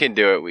if he can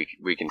do it,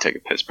 we can take a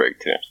piss break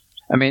too.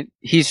 I mean,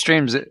 he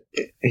streams it.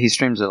 He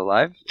streams it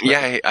live.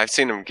 Yeah, I've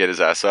seen him get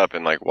his ass up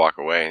and like walk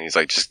away, and he's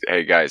like, "Just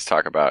hey guys,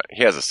 talk about."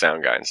 He has a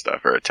sound guy and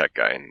stuff, or a tech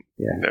guy, and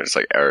there's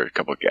like or a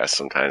couple of guests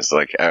sometimes.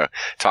 Like,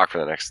 talk for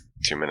the next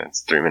 2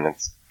 minutes, 3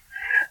 minutes.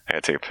 I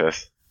gotta take a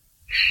piss.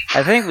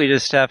 I think we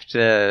just have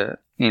to,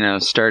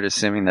 start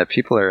assuming that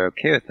people are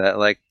okay with that.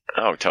 Like,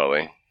 oh,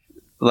 totally.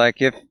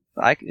 Like if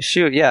I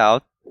shoot,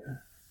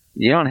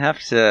 you don't have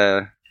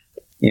to,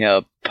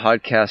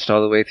 podcast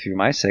all the way through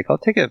my sake.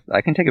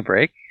 I can take a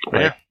break.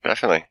 Yeah,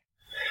 definitely.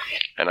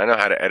 And I know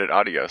how to edit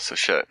audio, so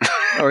shit.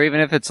 Or even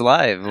if it's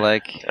live,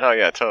 like. Oh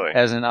yeah, totally.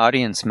 As an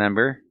audience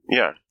member.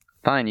 Yeah.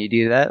 Fine, you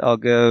do that. I'll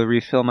go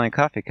refill my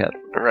coffee cup.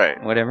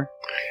 Right. Whatever.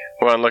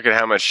 Well, and look at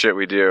how much shit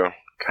we do.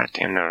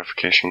 Goddamn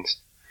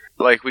notifications.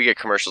 Like we get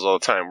commercials all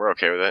the time. We're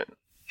okay with it.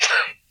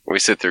 We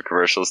sit through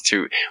commercials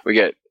too. We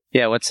get.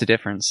 Yeah, what's the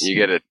difference? You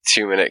get a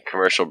 2-minute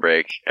commercial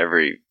break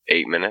every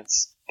 8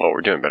 minutes. Well,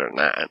 we're doing better than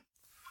that.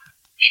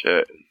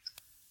 Shit.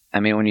 I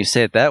mean, when you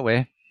say it that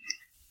way,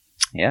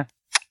 yeah.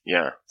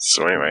 Yeah.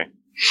 So anyway,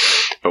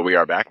 but we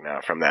are back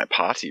now from that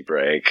potty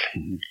break.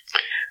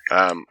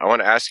 Mm-hmm. I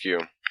want to ask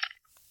you,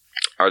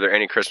 are there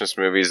any Christmas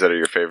movies that are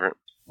your favorite?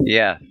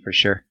 Yeah, for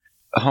sure.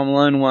 Home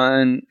Alone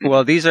 1.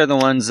 Well, these are the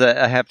ones that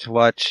I have to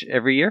watch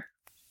every year.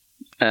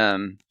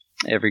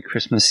 Every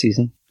Christmas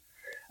season.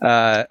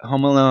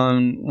 Home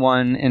Alone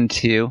 1 and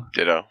 2.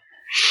 Ditto.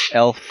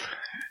 Elf.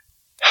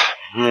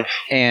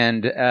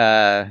 And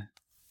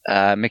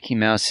Mickey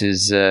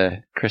Mouse's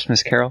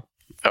Christmas Carol.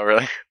 Oh,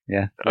 really?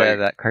 Yeah.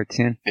 That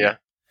cartoon. Yeah.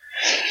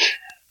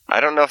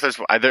 I don't know if there's...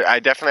 I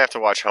definitely have to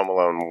watch Home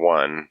Alone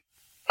 1.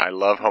 I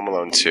love Home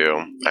Alone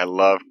 2. I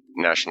love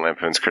National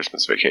Lampoon's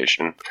Christmas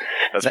Vacation.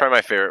 That's probably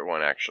my favorite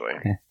one, actually.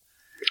 Okay.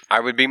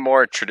 I would be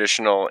more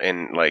traditional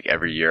in, like,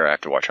 every year I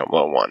have to watch Home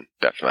Alone 1.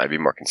 Definitely. I'd be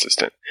more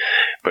consistent.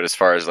 But as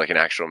far as, like, an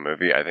actual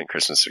movie, I think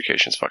Christmas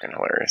Vacation is fucking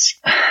hilarious.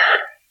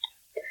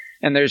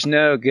 And there's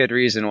no good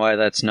reason why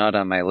that's not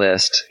on my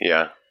list.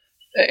 Yeah.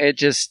 It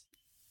just...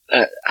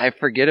 I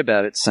forget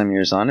about it some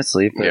years,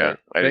 honestly. But, yeah,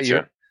 I do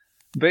too.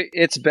 But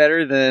it's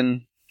better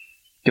than...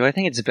 Do I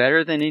think it's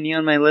better than any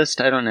on my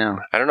list? I don't know.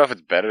 I don't know if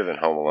it's better than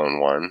Home Alone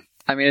 1.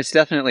 I mean, it's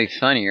definitely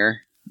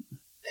funnier.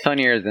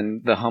 Funnier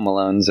than the Home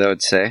Alones, I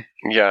would say.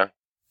 Yeah.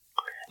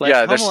 Like,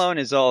 Home Alone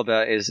is all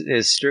about...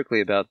 is strictly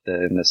about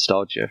the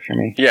nostalgia for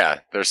me. Yeah,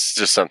 there's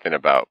just something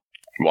about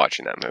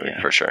watching that movie,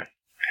 for sure.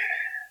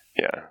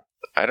 Yeah.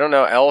 I don't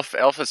know.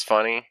 Elf is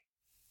funny.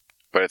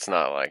 But it's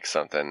not like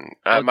something...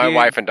 my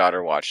wife and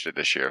daughter watched it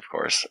this year, of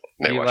course.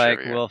 Do you like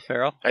Will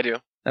Ferrell? I do.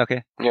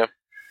 Okay. Yeah.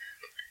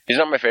 He's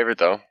not my favorite,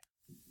 though.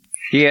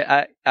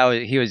 Yeah,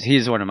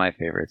 he's one of my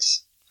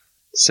favorites.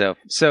 So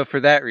for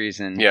that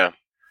reason... Yeah.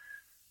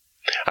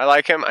 I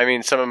like him. I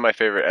mean, some of my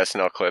favorite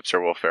SNL clips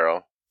are Will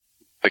Ferrell.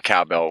 The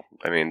cowbell...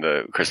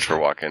 the Christopher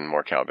Walken,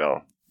 more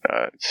cowbell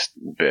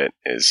bit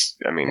is...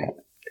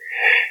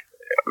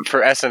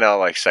 for SNL,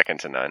 like, second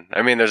to none.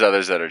 There's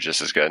others that are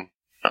just as good.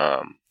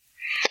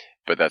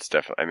 But that's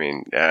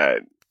definitely,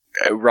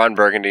 Ron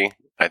Burgundy,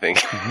 I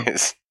think,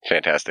 is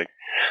fantastic.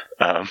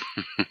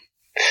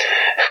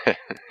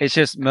 It's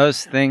just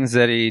most things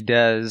that he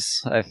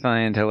does, I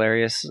find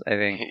hilarious, I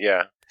think.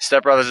 Yeah.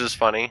 Step Brothers is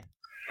funny.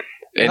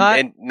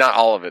 And not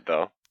all of it,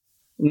 though.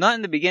 Not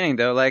in the beginning,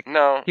 though. Like,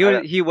 no.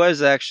 He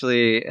was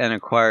actually an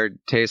acquired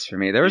taste for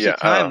me. There was a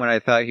time when I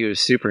thought he was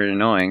super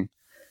annoying.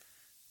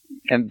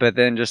 But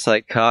then just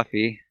like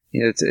Coffee,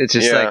 it's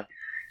just like,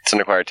 It's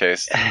an acquired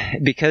taste.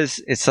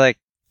 Because it's like,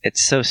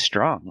 it's so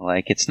strong.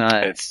 Like, it's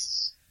not...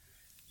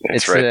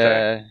 It's right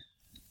there.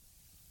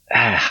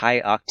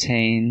 High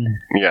octane.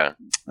 Yeah.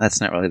 That's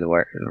not really the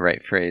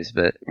right phrase,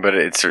 but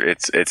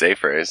it's a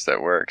phrase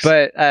that works.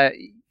 But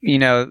you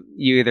know,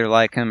 you either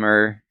like him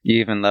or you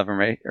even love him,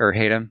 right? Or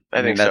hate him.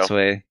 I think that's so. the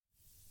way.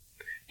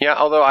 Yeah,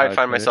 although I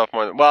find myself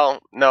more.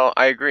 Well, no,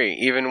 I agree.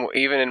 Even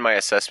in my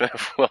assessment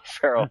of Will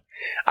Ferrell,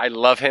 I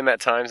love him at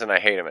times and I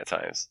hate him at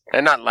times.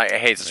 And not like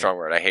hate's a strong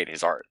word. I hate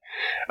his art.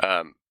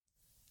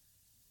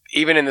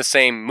 Even in the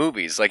same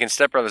movies, like in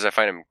Step Brothers, I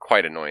find him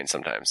quite annoying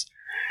sometimes.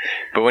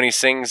 But when he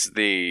sings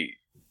the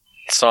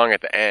song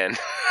at the end,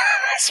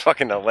 it's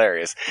fucking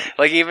hilarious.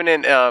 Like even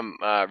in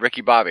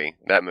Ricky Bobby,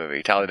 that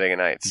movie, Talladega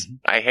Nights,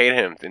 I hate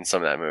him in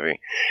some of that movie.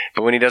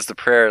 But when he does the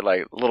prayer,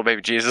 like little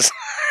baby Jesus,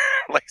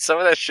 like some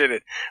of that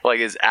shit,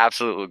 is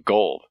absolute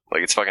gold.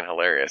 Like it's fucking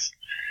hilarious.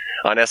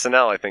 On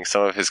SNL, I think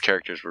some of his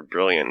characters were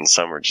brilliant and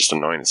some were just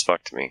annoying as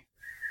fuck to me.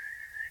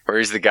 Where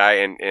he's the guy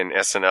in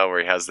SNL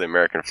where he has the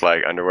American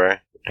flag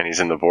underwear and he's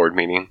in the board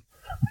meeting.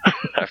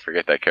 I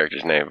forget that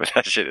character's name, but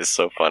that shit is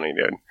so funny,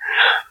 dude.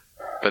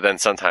 But then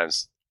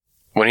sometimes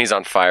when he's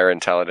on fire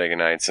in Talladega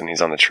Nights and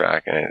he's on the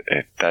track, and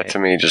that to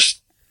me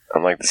just,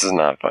 I'm like, this is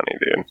not funny,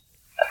 dude.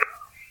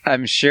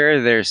 I'm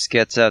sure there's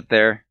skits out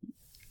there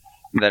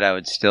that I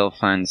would still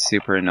find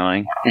super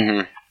annoying,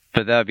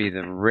 but that would be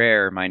the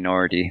rare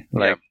minority.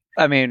 Like,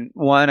 I mean,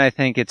 one, I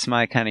think it's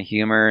my kind of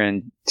humor,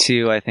 and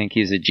two, I think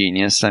he's a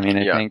genius. I mean,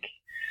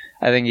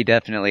 I think he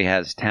definitely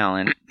has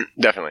talent.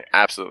 Definitely,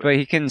 absolutely. But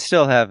he can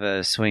still have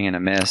a swing and a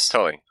miss.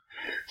 Totally.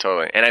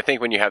 And I think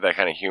when you have that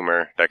kind of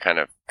humor, that kind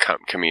of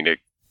comedic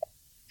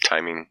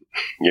timing,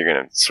 you're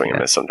going to swing and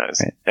miss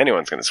sometimes. Right.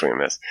 Anyone's going to swing and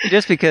miss.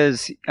 Just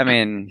because, I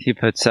mean, he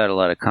puts out a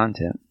lot of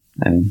content.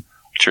 I mean,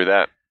 true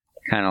that.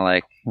 Kind of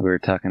like we were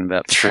talking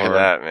about before. True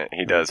that, man.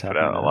 He does put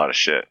out a lot of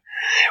shit.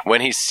 When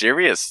he's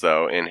serious,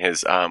 though, in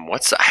his, I'm not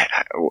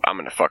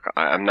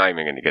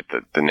even going to get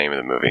the name of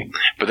the movie.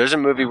 But there's a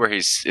movie where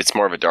it's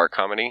more of a dark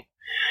comedy,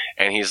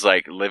 and he's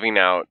like living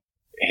out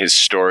his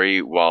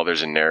story while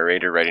there's a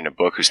narrator writing a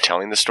book who's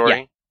telling the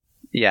story.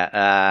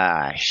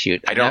 Yeah.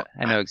 Shoot. I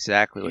know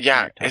exactly what you're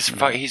talking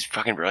about. He's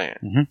fucking brilliant.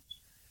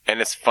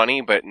 And it's funny,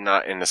 but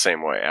not in the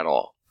same way at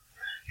all.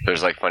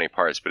 There's like funny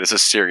parts, but it's a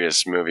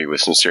serious movie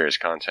with some serious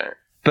content.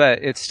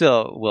 But it's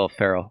still Will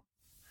Ferrell.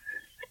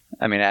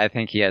 I mean, I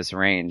think he has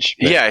range.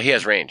 Yeah, he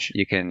has range.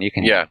 You can.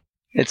 Yeah.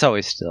 It's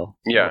always still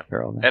Will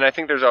Ferrell. And I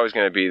think there's always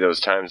going to be those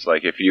times,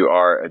 like if you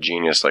are a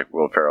genius like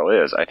Will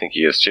Ferrell is, I think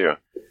he is too.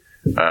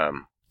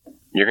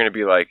 You're going to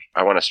be like,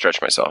 I want to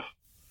stretch myself.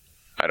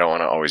 I don't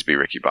want to always be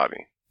Ricky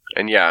Bobby.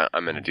 And yeah,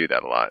 I'm going to do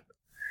that a lot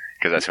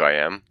because that's who I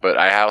am. But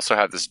I also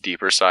have this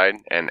deeper side,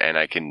 and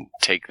I can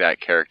take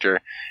that character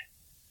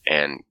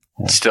and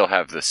still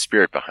have the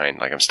spirit behind,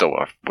 like I'm still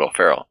Will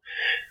Ferrell,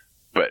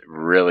 but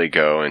really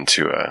go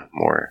into a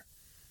more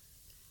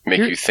make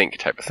you think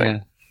type of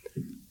thing.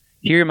 Yeah.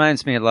 He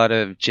reminds me a lot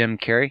of Jim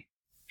Carrey.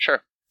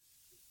 Sure.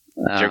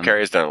 Jim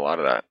Carrey has done a lot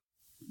of that.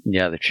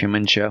 Yeah, The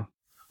Truman Show.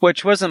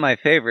 Which wasn't my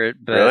favorite,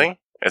 but... Really?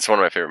 It's one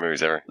of my favorite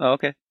movies ever. Oh,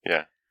 okay.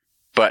 Yeah.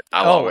 But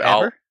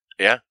ever?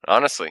 Yeah,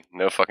 honestly.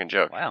 No fucking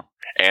joke. Wow.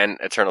 And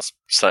Eternal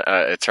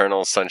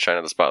Sunshine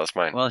of the Spotless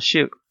Mind. Well,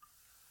 shoot.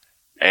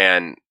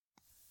 And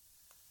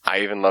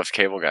I even loved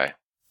Cable Guy.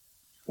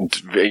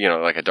 You know,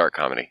 like a dark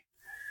comedy.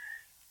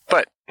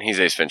 But he's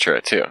Ace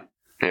Ventura, too.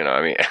 You know,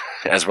 I mean,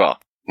 as well.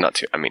 Not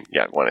two. I mean,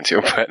 yeah, 1 and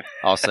 2, but...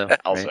 Also.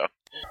 Also. Right?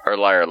 Or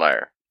Liar,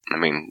 Liar. I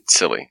mean,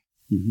 silly.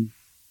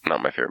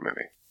 Not my favorite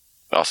movie.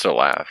 I'll still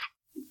laugh.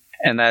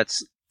 And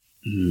that's...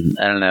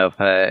 I don't know if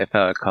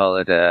I would call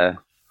it a...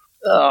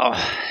 Oh,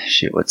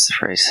 shoot, what's the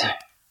phrase?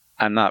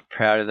 I'm not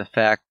proud of the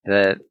fact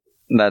that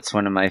that's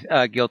one of my...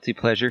 guilty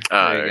pleasure.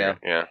 There you go.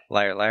 Yeah.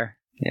 Liar, Liar.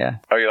 Yeah.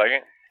 Oh, you like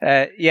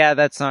it? Yeah,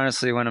 that's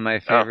honestly one of my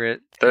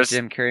favorite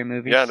Jim Carrey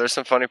movies. Yeah, there's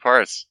some funny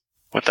parts.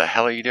 What the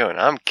hell are you doing?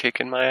 I'm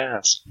kicking my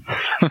ass.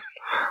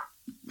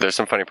 There's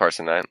some funny parts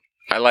in that.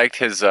 I liked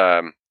his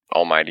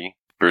Almighty,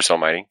 Bruce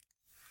Almighty.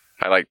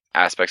 I liked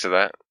aspects of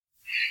that.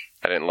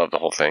 I didn't love the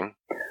whole thing.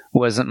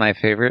 Wasn't my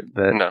favorite,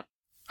 but... No.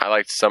 I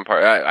liked some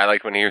part. I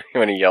liked when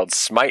he yelled,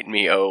 "Smite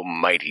me, oh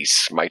mighty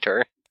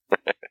smiter."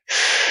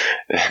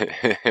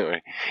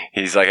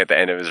 He's like at the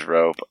end of his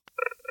rope,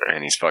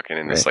 and he's fucking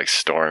in this like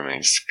storm, and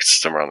he's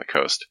somewhere on the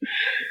coast,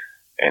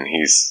 and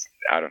he's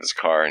out of his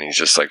car, and he's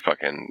just like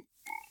fucking,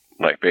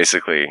 like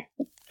basically,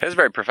 it's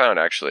very profound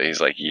actually.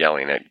 He's like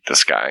yelling at the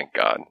sky,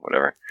 God,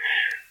 whatever,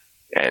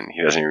 and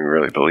he doesn't even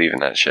really believe in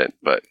that shit,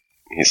 but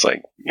he's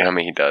like, you know, I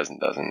mean, he does and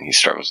doesn't. He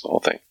struggles with the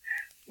whole thing.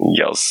 He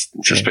yells,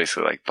 just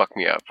basically like, "Fuck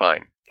me up,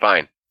 fine."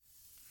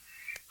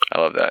 I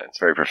love that. It's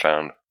very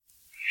profound.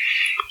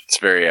 It's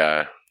very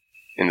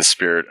in the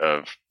spirit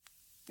of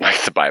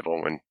like the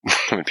Bible when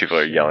people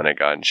are yelling at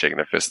God and shaking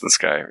their fist at the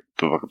sky.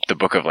 The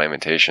book of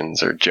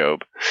Lamentations or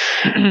Job.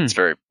 It's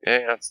very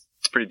it's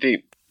pretty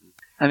deep.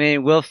 I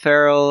mean, Will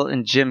Ferrell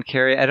and Jim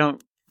Carrey.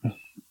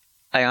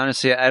 I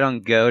honestly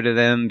don't go to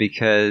them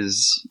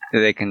because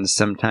they can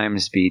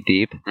sometimes be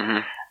deep.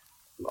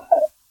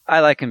 I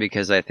like them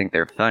because I think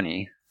they're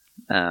funny.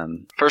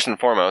 First and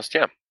foremost,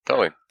 yeah,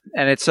 totally.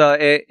 And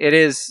it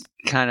is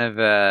kind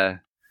of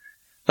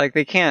like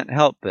they can't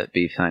help but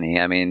be funny.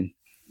 I mean,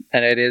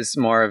 and it is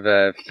more of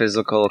a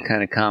physical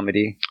kind of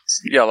comedy.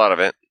 Yeah, a lot of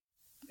it,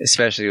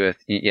 especially with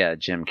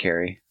Jim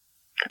Carrey.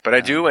 But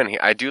I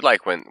do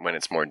like when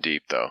it's more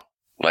deep though.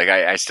 Like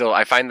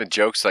I find the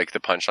jokes, like the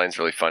punchlines,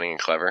 really funny and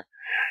clever,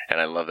 and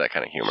I love that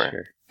kind of humor.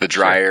 Sure. The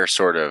drier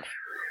sort of,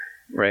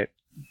 right,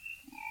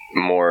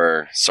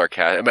 more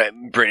sarcastic, but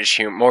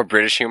more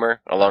British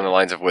humor along the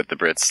lines of what the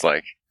Brits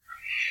like.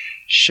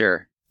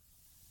 Sure.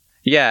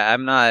 Yeah,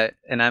 I'm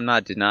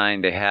not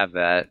denying they have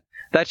that.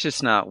 That's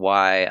just not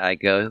why I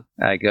go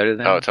to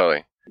them. Oh,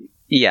 totally.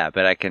 Yeah,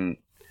 but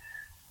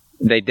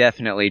they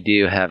definitely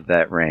do have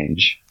that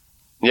range.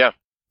 Yeah.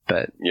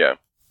 But yeah,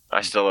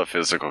 I still love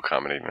physical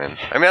comedy, man.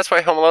 I mean, that's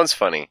why Home Alone's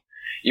funny.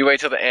 You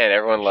wait till the end.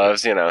 Everyone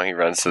loves, he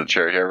runs to the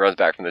church. He runs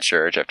back from the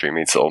church after he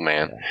meets the old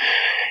man. Yeah.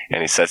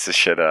 And he sets his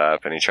shit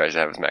up, and he tries to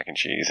have his mac and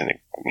cheese, and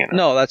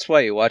No, that's why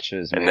you watch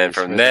it. And then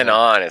from then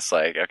on, it's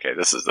like, okay,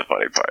 this is the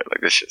funny part.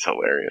 Like, this shit's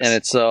hilarious. And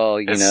it's all,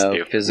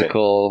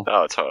 physical.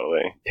 Oh,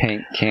 totally.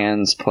 Paint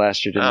cans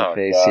plastered in the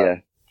face, God. Yeah.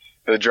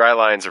 The dry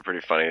lines are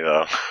pretty funny,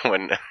 though.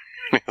 When,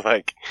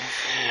 like,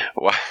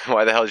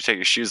 why the hell did you take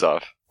your shoes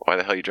off? Why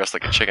the hell you dressed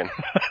like a chicken?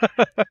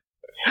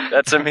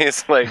 That to me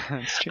is like,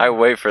 I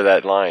wait for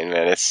that line,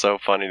 man. It's so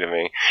funny to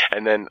me.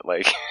 And then,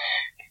 like,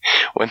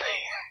 when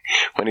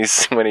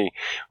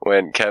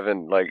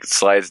Kevin like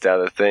slides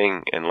down the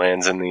thing and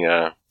lands in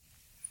the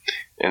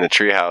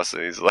treehouse,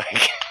 he's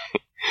like,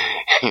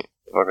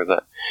 what was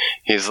that?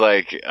 He's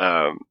like,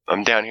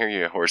 I'm down here,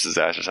 you horse's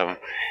ass or something.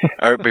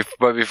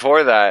 But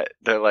before that,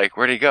 they're like,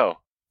 where'd he go?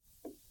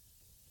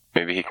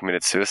 Maybe he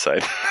committed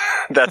suicide.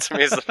 That to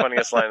me is the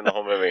funniest line in the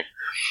whole movie.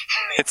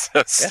 It's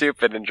so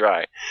stupid and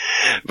dry.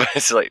 But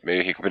it's like,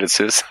 maybe he committed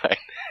suicide.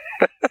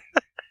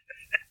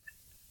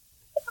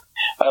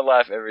 I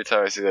laugh every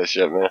time I see that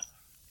shit, man.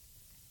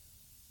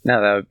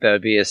 No, that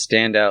would be a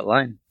standout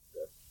line.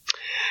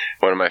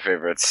 One of my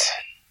favorites.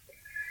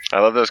 I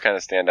love those kind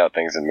of standout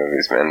things in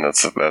movies, man.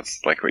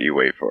 That's like what you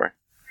wait for.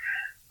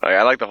 Like,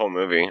 I like the whole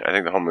movie. I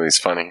think the whole movie's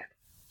funny.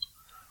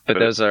 But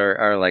those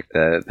are like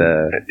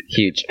the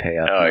huge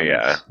payoff. Oh,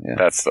 yeah.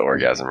 That's the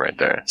orgasm right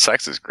there.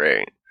 Sex is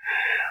great.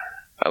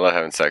 I love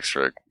having sex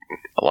for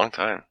a long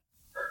time.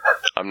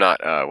 I'm not,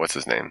 what's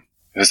his name?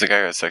 Who's the guy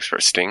who has sex for?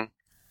 Sting?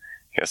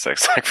 He has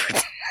sex like for...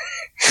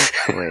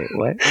 Wait,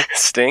 what?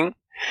 Sting?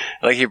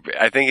 Like,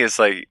 I think it's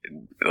like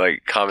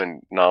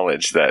common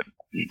knowledge that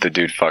the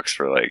dude fucks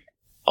for like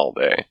all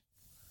day.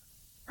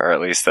 Or at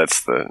least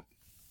that's the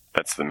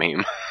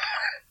meme.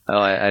 Oh,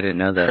 I didn't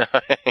know that.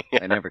 Yeah.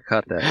 I never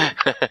caught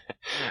that.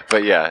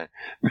 But yeah,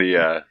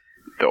 the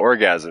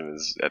orgasm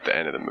is at the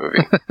end of the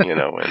movie.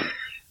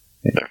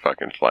 When they're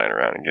fucking flying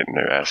around and getting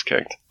their ass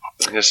kicked.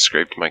 I just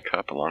scraped my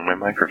cup along my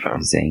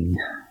microphone. Zing.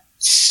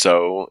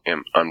 So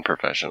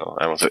unprofessional.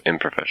 I almost said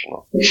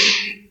improfessional.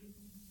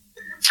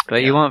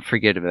 But you won't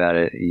forget about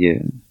it.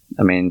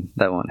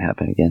 That won't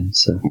happen again.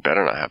 So it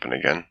better not happen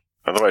again.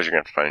 Otherwise, you're gonna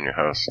have to find a new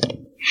house.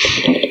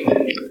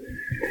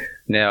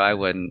 No, I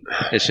wouldn't.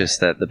 It's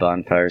just that the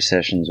bonfire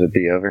sessions would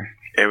be over.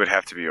 It would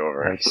have to be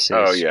over. I'd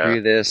say,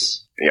 screw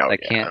this. Yeah, I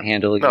can't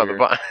handle your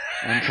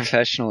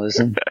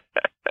unprofessionalism.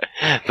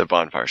 The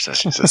bonfire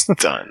sessions is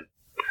done.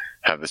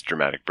 Have this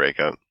dramatic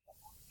breakup.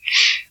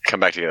 Come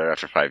back together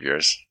after 5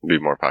 years. Be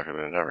more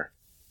popular than ever.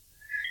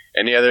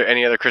 Any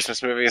other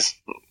Christmas movies?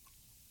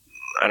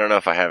 I don't know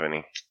if I have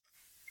any.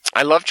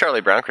 I love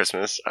Charlie Brown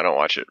Christmas. I don't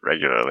watch it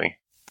regularly.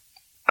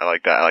 I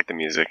like that. I like the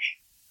music.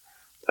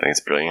 I think it's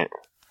brilliant.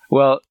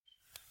 Well,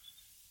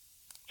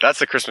 that's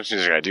the Christmas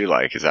music I do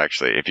like, is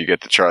actually, if you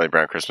get the Charlie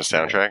Brown Christmas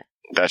soundtrack,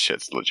 that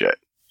shit's legit.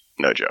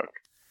 No joke.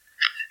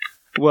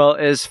 Well,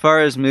 as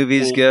far as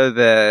movies go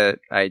that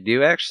I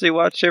do actually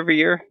watch every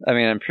year,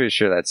 I'm pretty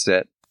sure that's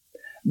it.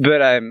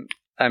 But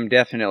I'm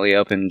definitely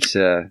open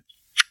to,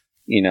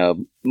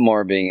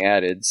 more being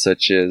added,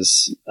 such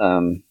as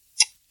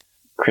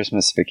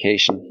Christmas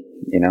Vacation,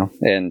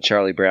 and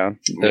Charlie Brown.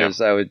 Those,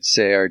 I would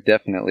say, are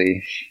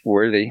definitely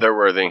worthy. They're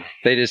worthy.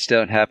 They just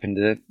don't happen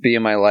to be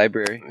in my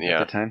library at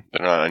the time.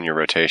 They're not on your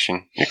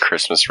rotation, your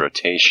Christmas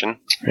rotation.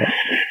 Yeah.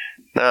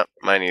 No,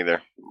 mine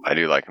either. I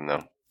do like them,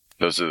 though.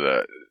 Those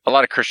are a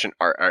lot of Christian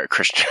art,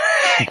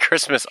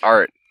 Christmas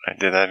art. I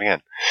did that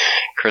again.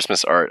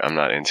 Christmas art I'm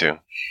not into.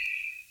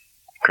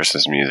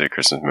 Christmas music,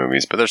 Christmas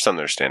movies, but there's some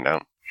that stand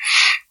out.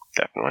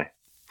 Definitely.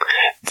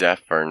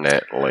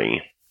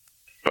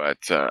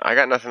 But I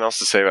got nothing else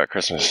to say about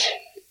Christmas.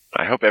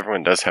 I hope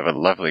everyone does have a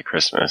lovely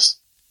Christmas.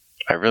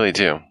 I really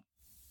do.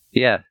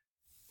 Yeah.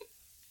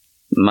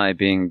 My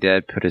being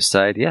dead put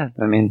aside,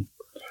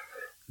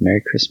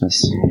 Merry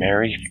Christmas.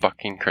 Merry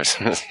fucking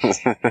Christmas.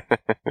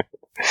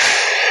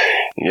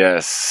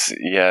 Yes.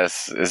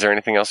 Is there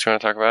anything else you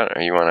want to talk about?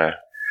 Or you want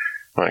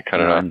to cut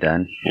it off? I'm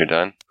done. You're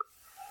done?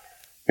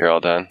 You're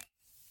all done?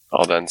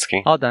 All done,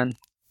 Ski? All done.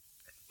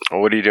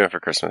 Well, what are you doing for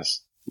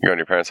Christmas? You going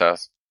to your parents'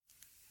 house?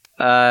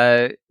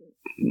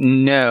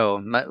 No.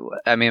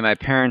 My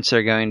parents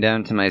are going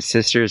down to my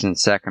sister's in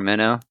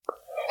Sacramento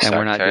And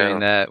we're not doing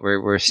that.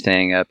 We're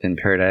staying up in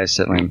paradise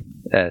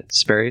at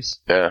Sperry's.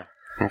 Yeah.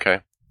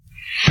 Okay.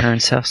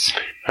 Parents' house.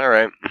 All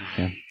right.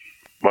 Yeah.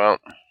 Well,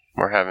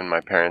 we're having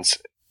my parents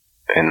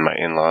and my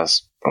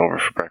in-laws over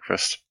for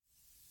breakfast.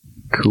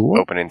 Cool.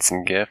 Opening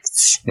some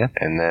gifts. Yeah.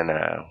 And then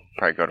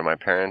probably go to my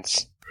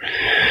parents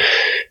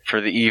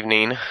for the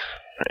evening.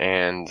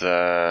 And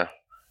the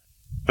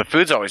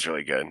food's always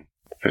really good.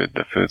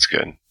 The food's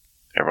good.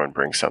 Everyone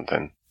brings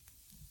something.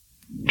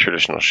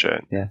 Traditional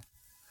shit. Yeah.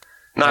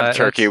 Not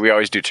turkey. We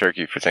always do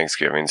turkey for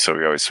Thanksgiving, so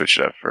we always switch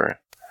it up for...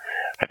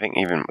 I think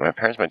even my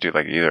parents might do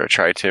like either a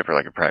tri-tip or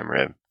like a prime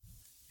rib.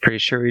 Pretty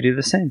sure we do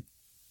the same.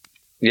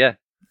 Yeah.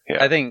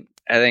 I think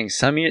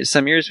some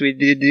years we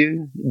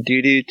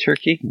do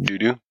turkey.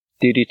 Do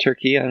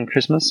turkey on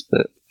Christmas,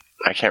 but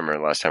I can't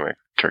remember the last time we had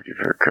turkey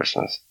for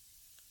Christmas.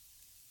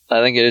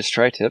 I think it is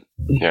tri-tip.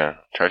 Yeah,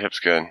 tri-tip's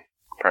good.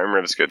 Prime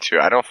rib's good too.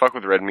 I don't fuck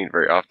with red meat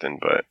very often,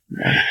 but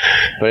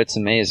it's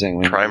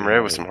amazing. Prime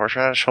rib with some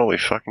horseradish, holy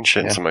fucking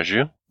shit, and some au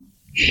jus.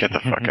 Get the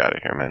fuck out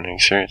of here, man. Are you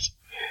serious?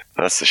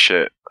 That's the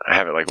shit. I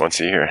have it like once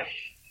a year.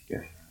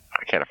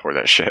 I can't afford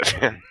that shit,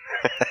 man.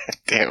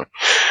 Damn.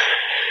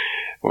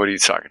 What are you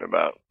talking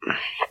about?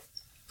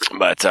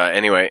 But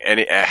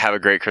anyway, have a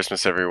great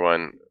Christmas,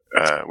 everyone.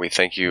 We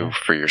thank you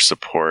for your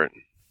support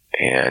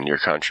and your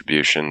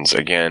contributions.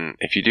 Again,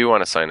 if you do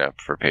want to sign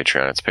up for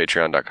Patreon, it's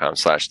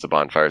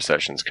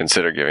patreon.com/thebonfiresessions.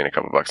 Consider giving a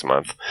couple bucks a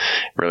month.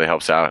 It really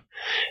helps out.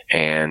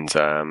 And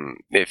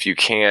if you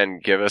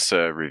can, give us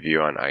a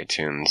review on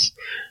iTunes.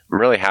 I'm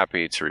really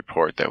happy to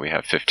report that we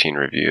have 15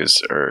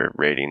 reviews or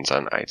ratings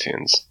on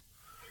iTunes.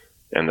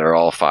 And they're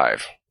all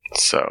 5.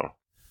 So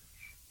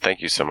thank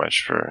you so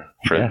much for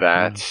that.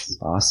 That's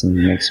awesome.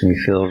 It makes me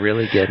feel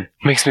really good.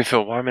 Makes me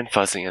feel warm and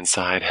fuzzy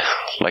inside,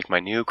 like my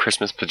new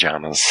Christmas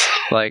pajamas.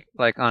 Like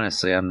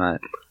honestly, I'm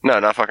not. No,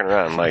 not fucking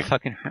around. Like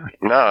fucking around.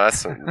 No,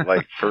 that's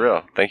like for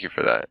real. Thank you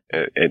for that.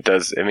 It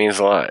does. It means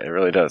a lot. It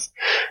really does.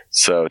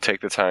 So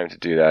take the time to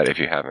do that if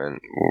you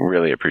haven't.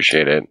 Really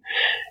appreciate it.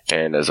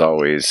 And as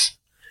always,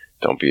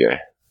 don't be a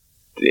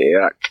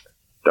dick.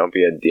 Don't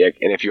be a dick.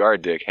 And if you are a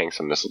dick, hang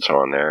some mistletoe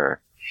on there.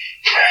 Or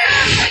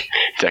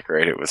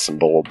decorate it with some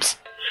bulbs.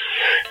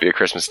 Be a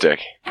Christmas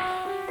dick.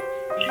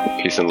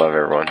 Peace and love,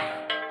 everyone.